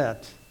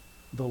let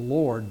the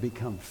Lord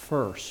become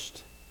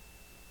first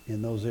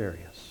in those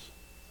areas.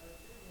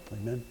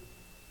 Amen.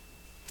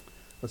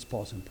 Let's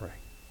pause and pray.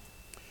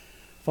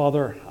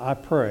 Father, I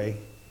pray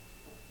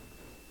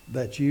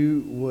that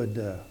you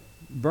would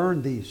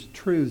burn these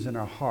truths in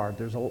our heart.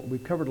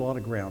 We've covered a lot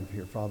of ground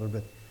here, Father,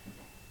 but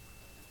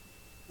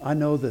I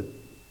know that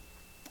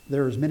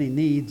there are as many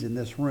needs in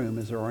this room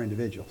as there are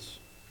individuals.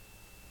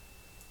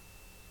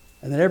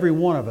 And that every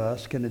one of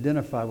us can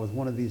identify with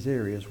one of these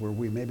areas where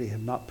we maybe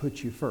have not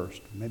put you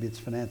first. Maybe it's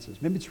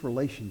finances. Maybe it's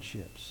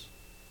relationships.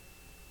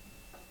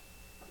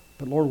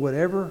 But Lord,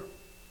 whatever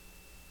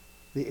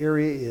the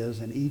area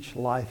is in each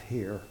life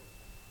here,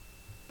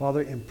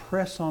 Father,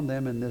 impress on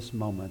them in this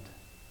moment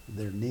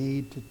their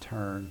need to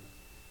turn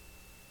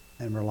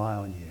and rely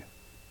on you.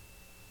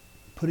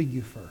 Putting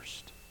you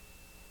first.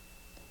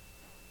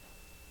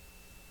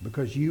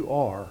 Because you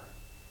are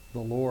the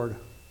Lord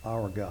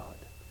our God.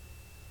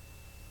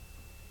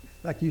 In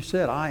fact, you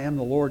said, I am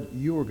the Lord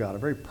your God, a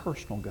very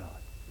personal God.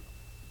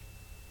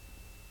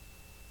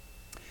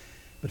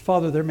 But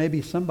Father, there may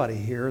be somebody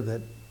here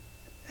that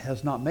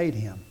has not made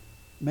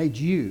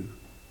you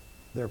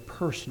their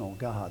personal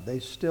God. They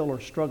still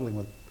are struggling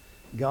with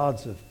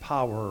gods of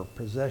power or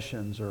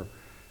possessions or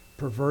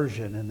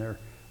perversion, and they're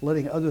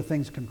letting other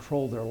things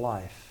control their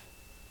life.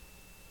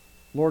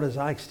 Lord, as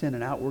I extend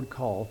an outward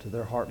call to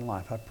their heart and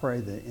life, I pray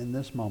that in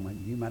this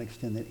moment you might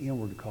extend that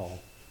inward call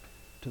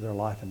to their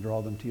life and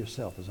draw them to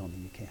yourself as only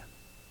you can.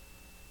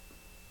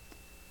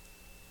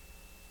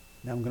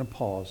 Now I'm going to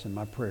pause in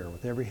my prayer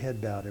with every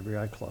head bowed, every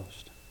eye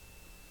closed.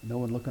 No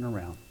one looking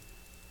around.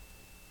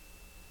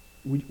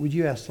 Would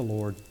you ask the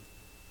Lord,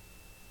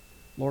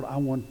 Lord, I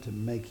want to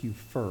make you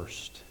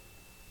first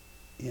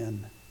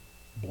in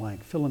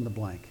blank, fill in the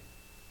blank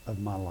of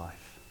my life.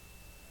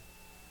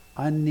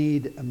 I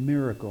need a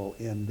miracle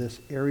in this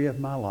area of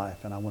my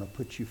life, and I want to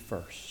put you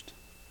first.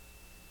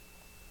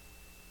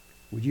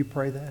 Would you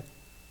pray that?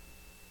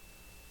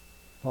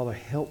 Father,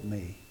 help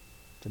me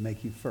to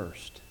make you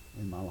first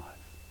in my life.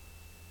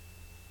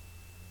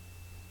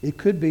 It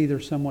could be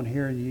there's someone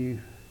here and you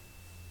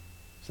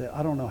say,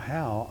 I don't know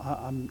how.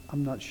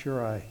 I'm not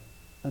sure I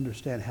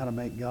understand how to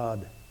make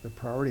God the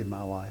priority of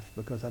my life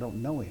because I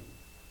don't know him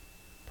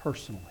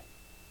personally.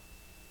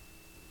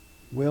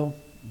 Well,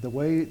 the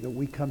way that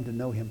we come to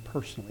know him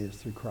personally is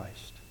through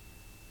Christ.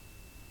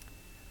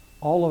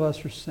 All of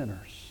us are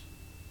sinners.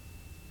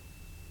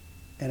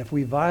 And if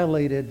we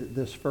violated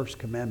this first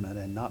commandment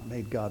and not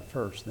made God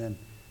first, then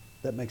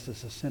that makes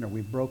us a sinner.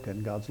 We've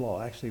broken God's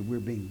law. Actually, we're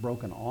being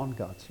broken on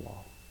God's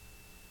law.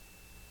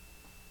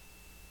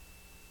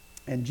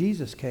 And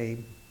Jesus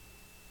came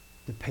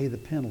to pay the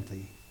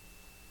penalty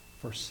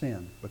for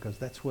sin, because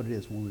that's what it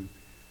is. When we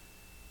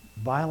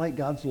violate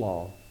God's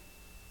law,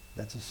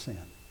 that's a sin.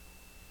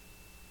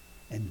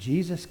 And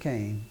Jesus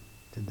came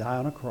to die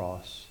on a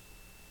cross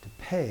to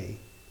pay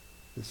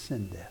the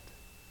sin debt.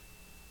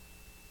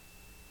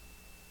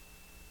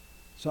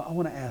 So I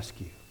want to ask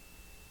you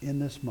in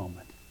this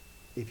moment,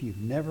 if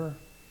you've never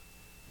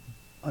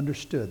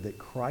understood that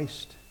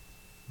Christ,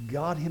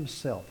 God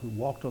himself who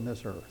walked on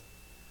this earth,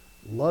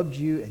 loved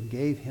you and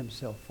gave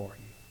himself for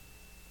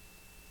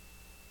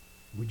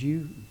you, would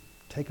you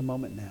take a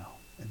moment now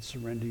and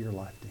surrender your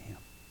life to him?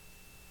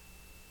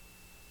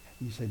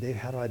 You say, Dave,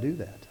 how do I do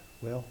that?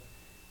 Well,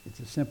 it's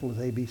as simple as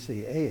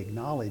ABC. A,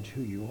 acknowledge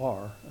who you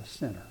are, a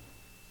sinner.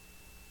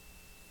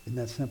 Isn't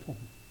that simple?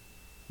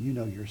 You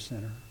know you're a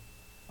sinner.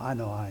 I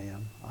know I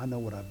am. I know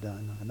what I've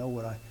done. I know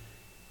what I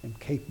am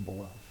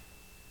capable of.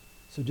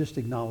 So just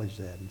acknowledge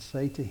that and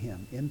say to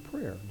him in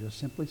prayer, just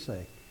simply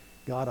say,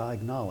 God, I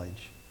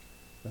acknowledge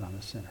that I'm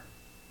a sinner.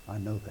 I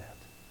know that.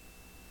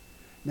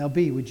 Now,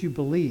 B, would you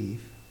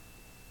believe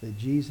that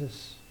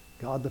Jesus,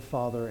 God the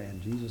Father,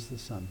 and Jesus the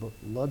Son both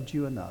loved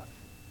you enough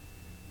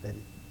that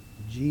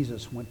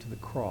Jesus went to the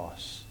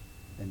cross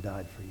and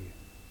died for you?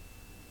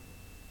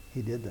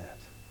 He did that.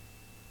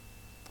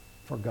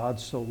 For God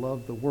so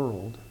loved the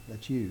world,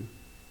 that's you,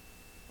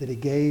 that he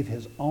gave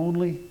his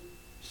only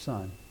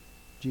Son,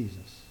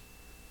 Jesus,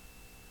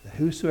 that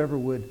whosoever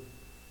would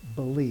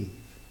believe,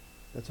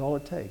 that's all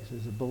it takes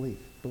is a belief.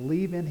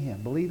 Believe in him.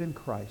 Believe in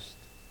Christ.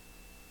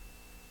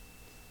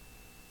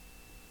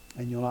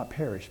 And you'll not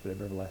perish but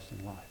have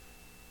everlasting life.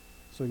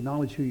 So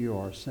acknowledge who you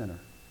are, a sinner.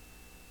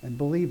 And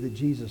believe that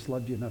Jesus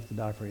loved you enough to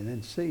die for you. And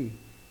then C,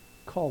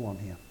 call on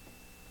him.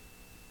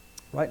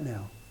 Right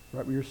now.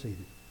 right where you're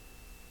seated.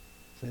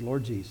 Say,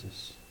 Lord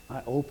Jesus,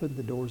 I open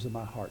the doors of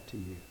my heart to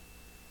you,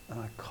 and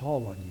I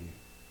call on you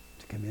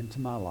to come into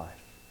my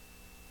life,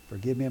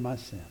 forgive me of my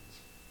sins,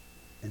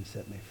 and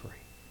set me free.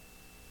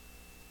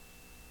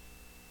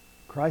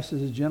 Christ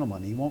is a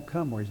gentleman. He won't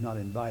come where he's not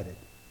invited.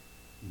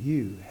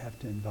 You have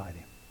to invite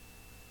him.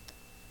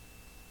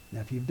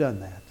 Now, if you've done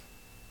that,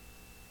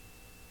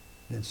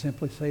 then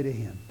simply say to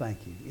him, thank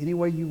you. Any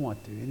way you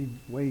want to, any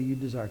way you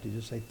desire to,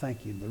 just say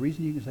thank you. And the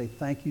reason you can say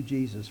thank you,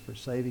 Jesus, for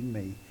saving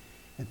me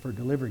and for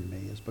delivering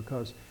me is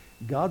because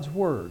God's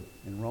word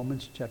in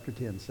Romans chapter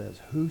 10 says,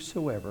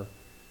 whosoever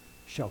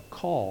shall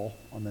call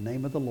on the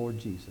name of the Lord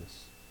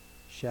Jesus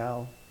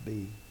shall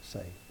be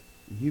saved.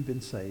 You've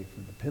been saved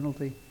from the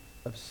penalty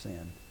of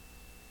sin,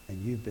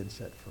 and you've been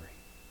set free.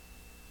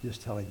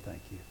 Just tell him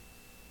thank you.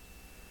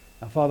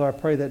 Now, Father, I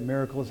pray that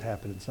miracle has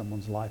happened in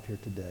someone's life here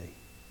today.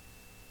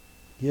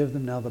 Give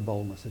them now the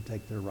boldness to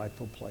take their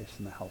rightful place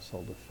in the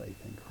household of faith.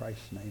 In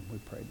Christ's name we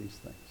pray these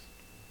things.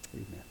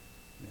 Amen.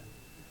 Amen.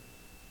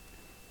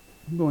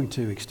 I'm going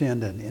to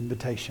extend an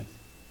invitation.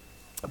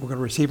 We're going to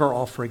receive our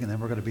offering, and then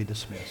we're going to be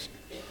dismissed.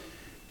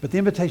 But the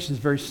invitation is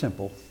very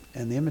simple,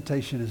 and the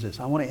invitation is this.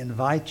 I want to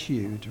invite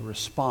you to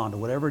respond to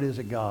whatever it is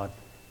that God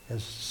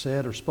has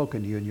said or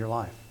spoken to you in your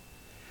life.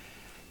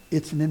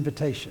 It's an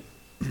invitation.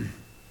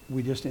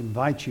 We just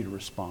invite you to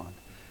respond.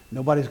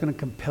 Nobody's going to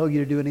compel you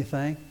to do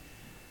anything.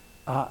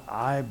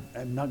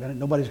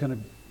 Nobody's going to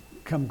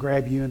come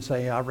grab you and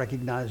say, I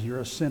recognize you're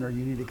a sinner.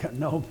 You need to come.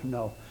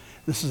 No.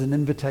 This is an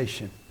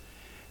invitation.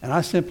 And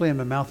I simply am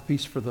a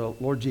mouthpiece for the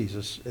Lord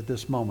Jesus at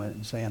this moment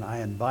and saying,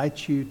 I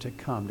invite you to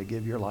come to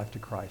give your life to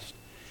Christ.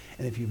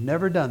 And if you've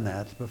never done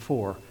that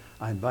before,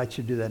 I invite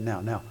you to do that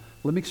now. Now,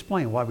 let me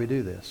explain why we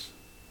do this.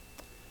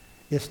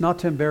 It's not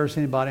to embarrass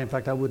anybody. In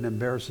fact, I wouldn't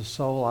embarrass a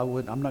soul.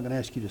 I'm not going to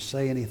ask you to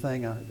say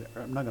anything.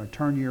 I'm not going to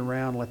turn you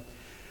around.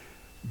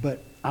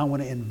 But I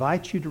want to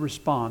invite you to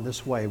respond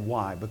this way.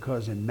 Why?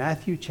 Because in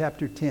Matthew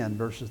chapter 10,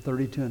 verses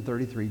 32 and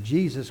 33,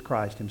 Jesus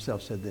Christ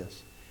himself said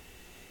this.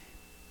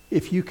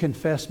 If you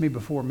confess me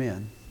before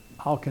men,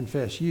 I'll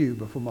confess you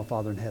before my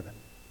Father in heaven.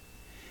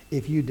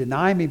 If you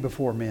deny me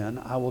before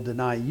men, I will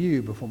deny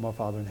you before my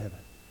Father in heaven.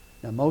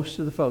 Now, most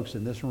of the folks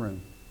in this room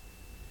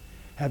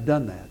have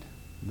done that.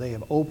 They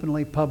have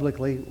openly,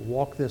 publicly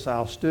walked this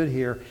aisle, stood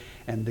here,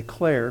 and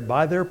declared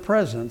by their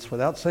presence,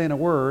 without saying a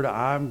word,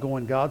 I'm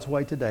going God's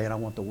way today, and I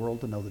want the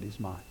world to know that he's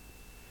mine.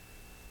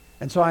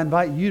 And so I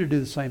invite you to do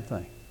the same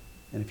thing.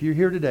 And if you're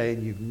here today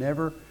and you've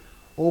never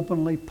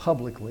openly,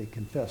 publicly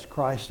confessed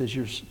Christ as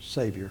your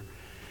Savior,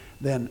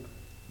 then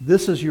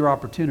this is your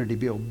opportunity to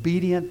be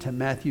obedient to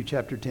Matthew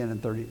chapter 10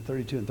 and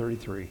 32 and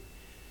 33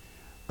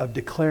 of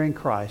declaring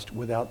Christ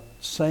without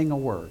saying a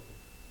word.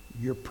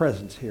 Your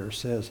presence here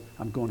says,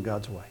 I'm going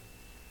God's way.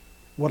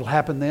 What'll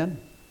happen then?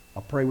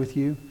 I'll pray with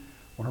you.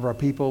 One of our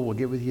people will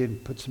get with you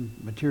and put some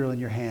material in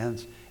your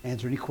hands,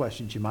 answer any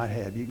questions you might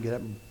have. You can get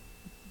up and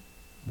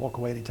walk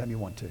away anytime you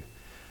want to.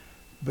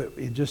 But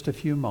in just a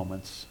few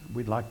moments,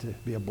 we'd like to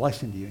be a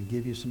blessing to you and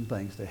give you some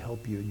things to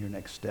help you in your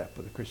next step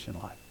with a Christian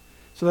life.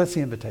 So that's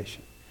the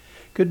invitation.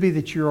 Could be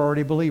that you're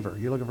already a believer.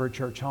 You're looking for a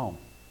church home.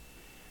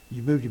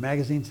 You've moved your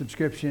magazine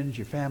subscriptions,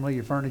 your family,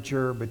 your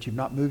furniture, but you've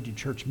not moved your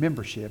church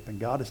membership, and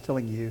God is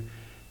telling you,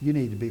 you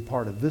need to be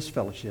part of this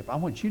fellowship. I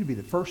want you to be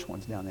the first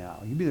ones down the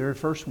aisle. You be the very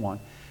first one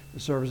to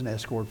serve as an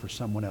escort for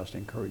someone else to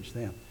encourage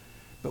them.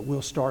 But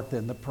we'll start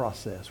then the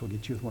process. We'll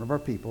get you with one of our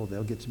people.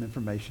 They'll get some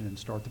information and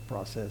start the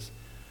process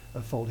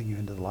of folding you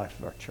into the life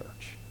of our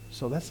church.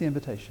 So that's the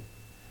invitation.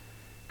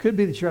 Could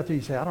be that you're out there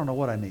and you say, I don't know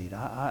what I need.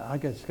 I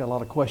guess got a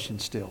lot of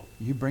questions still.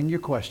 You bring your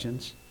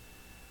questions.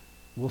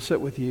 We'll sit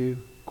with you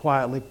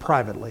quietly,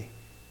 privately,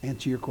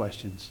 answer your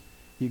questions.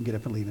 You can get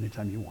up and leave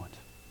anytime you want.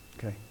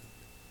 Okay?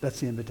 That's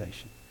the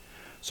invitation.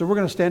 So we're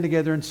going to stand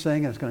together and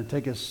sing, and it's going to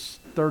take us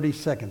 30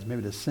 seconds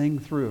maybe to sing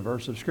through a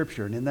verse of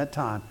Scripture. And in that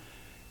time,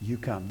 you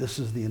come. This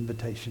is the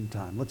invitation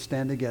time. Let's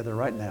stand together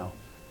right now.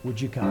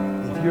 Would you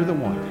come? If you're the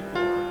one.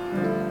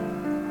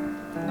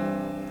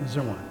 Is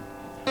there one?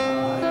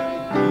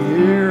 I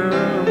hear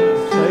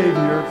the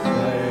Savior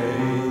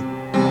say,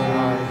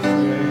 I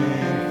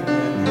strength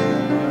in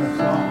him a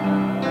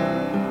song.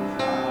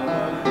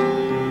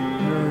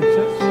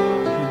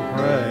 Can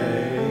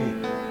pray.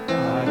 I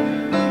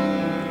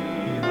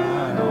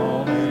my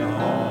all in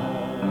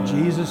all.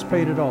 Jesus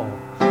paid it all.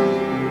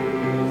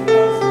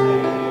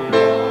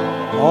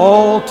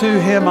 All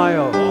to him I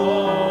owe.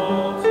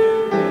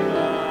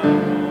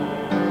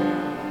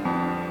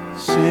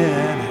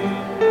 Sin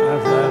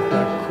has left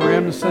a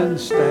crimson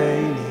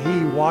stain.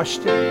 He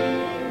washed it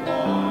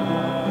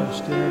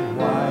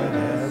white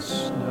as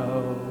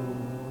snow.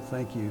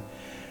 Thank you.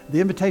 The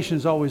invitation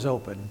is always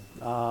open.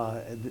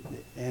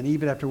 And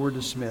even after we're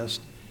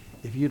dismissed,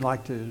 if you'd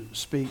like to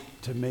speak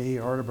to me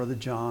or to Brother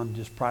John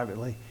just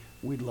privately,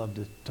 we'd love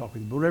to talk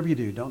with you. But whatever you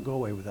do, don't go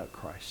away without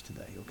Christ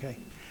today, okay?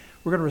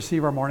 We're going to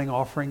receive our morning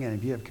offering, and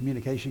if you have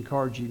communication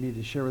cards you need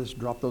to share with us,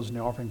 drop those in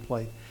the offering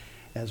plate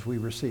as we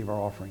receive our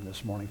offering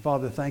this morning.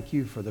 Father, thank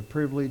you for the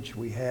privilege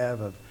we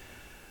have of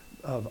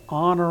of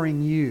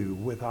honoring you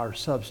with our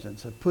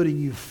substance, of putting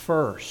you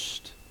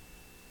first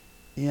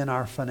in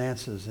our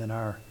finances,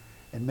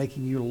 and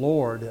making you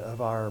Lord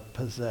of our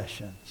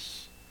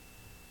possessions.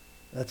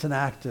 That's an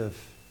act of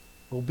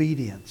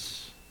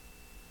obedience.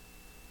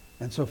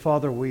 And so,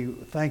 Father, we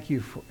thank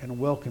you and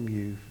welcome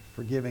you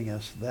for giving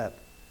us that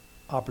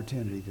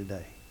opportunity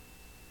today.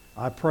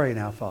 I pray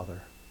now,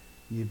 Father,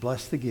 you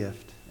bless the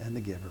gift and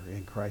the giver.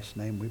 In Christ's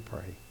name we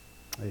pray.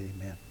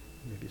 Amen.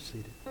 You may be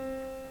seated.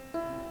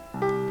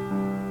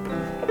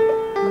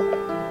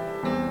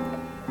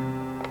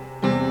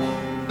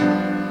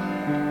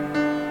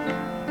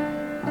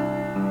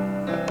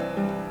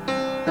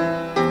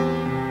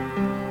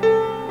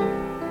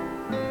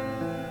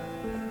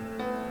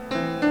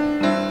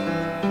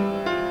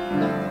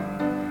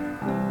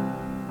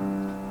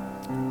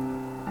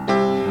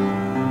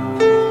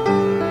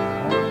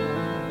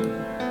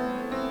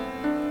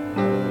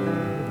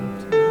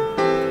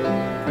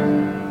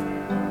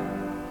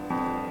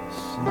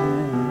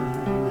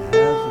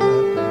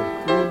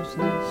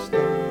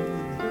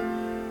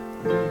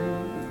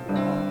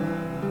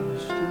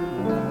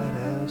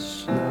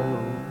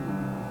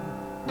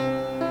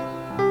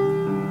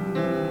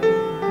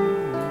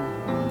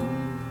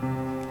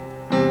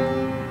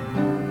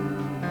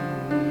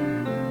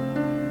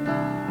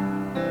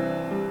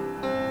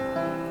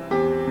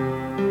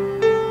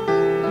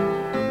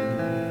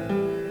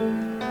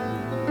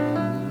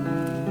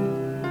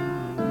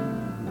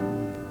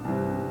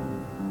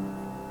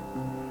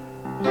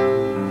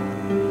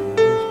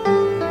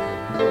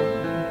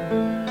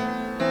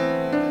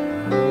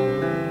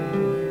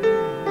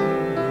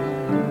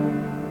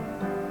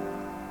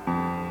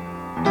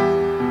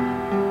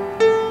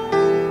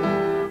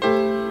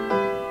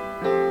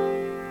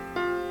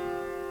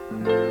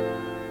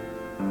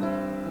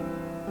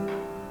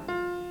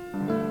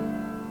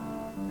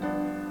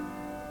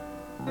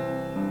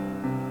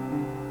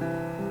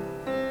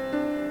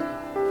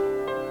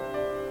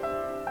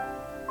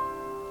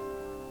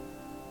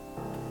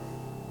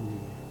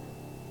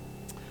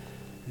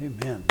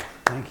 Amen.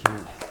 Thank you.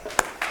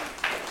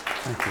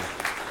 Thank you.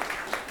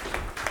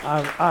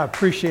 I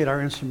appreciate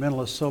our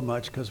instrumentalists so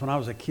much, because when I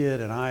was a kid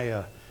and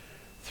I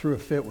threw a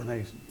fit when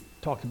they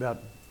talked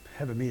about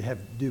having me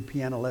do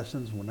piano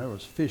lessons, when there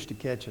was fish to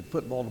catch and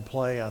football to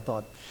play, I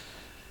thought,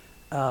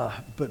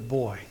 but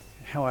boy,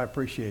 how I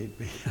appreciate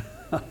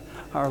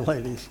our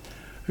ladies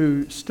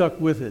who stuck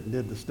with it and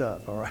did the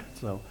stuff. All right.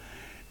 So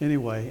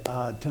anyway,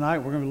 tonight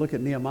we're going to look at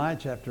Nehemiah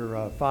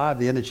chapter 5,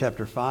 the end of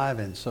chapter 5.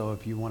 And so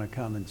if you want to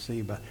come and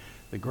see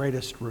the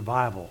greatest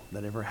revival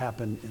that ever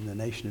happened in the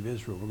nation of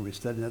Israel, we're going to be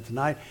studying that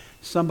tonight.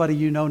 Somebody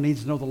you know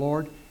needs to know the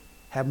Lord,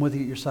 have them with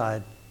you at your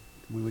side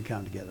when we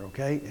come together,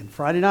 okay? And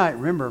Friday night,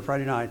 remember,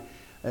 Friday night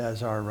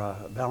is our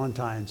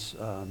Valentine's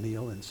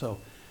meal. And so,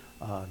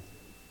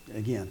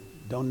 again,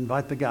 don't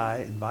invite the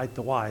guy, invite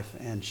the wife,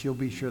 and she'll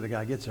be sure the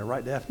guy gets there.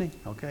 Right, Daphne?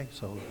 Okay,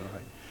 so, all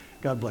right.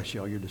 God bless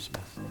you all. You're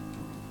dismissed.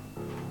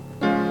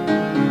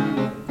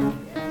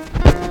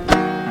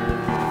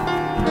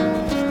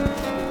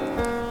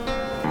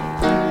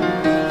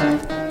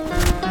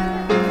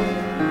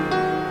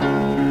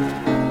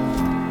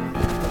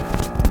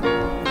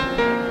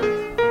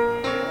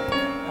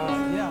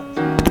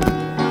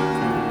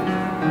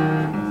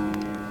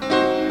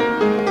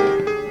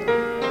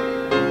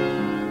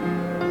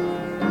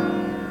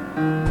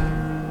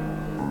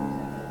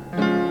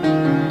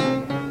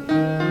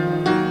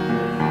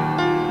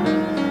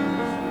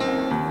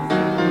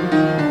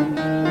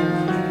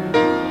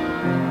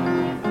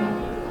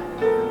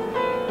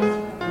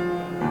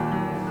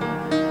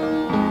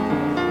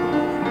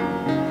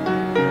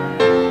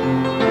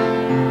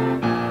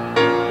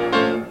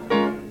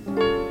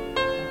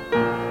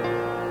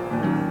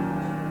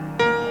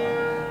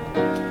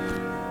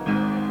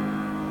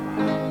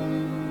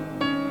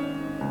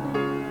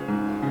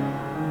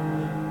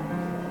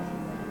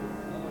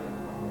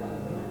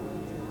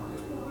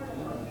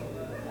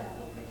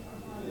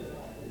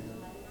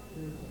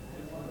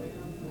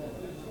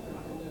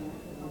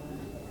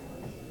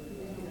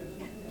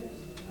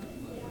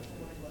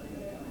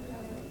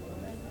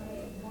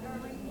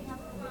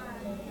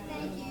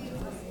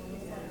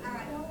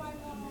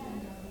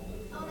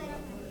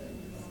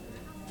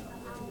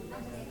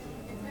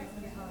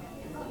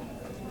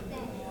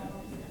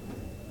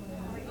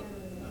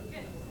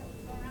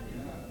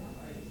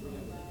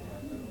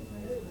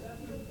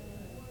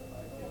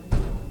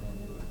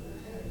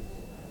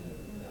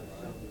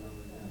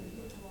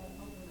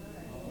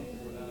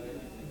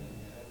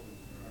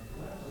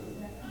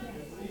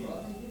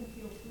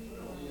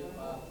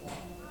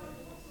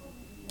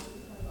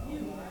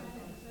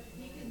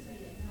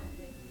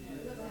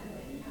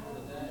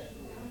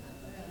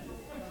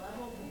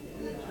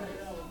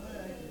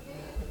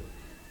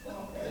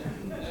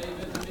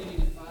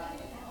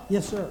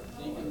 Yes, sir.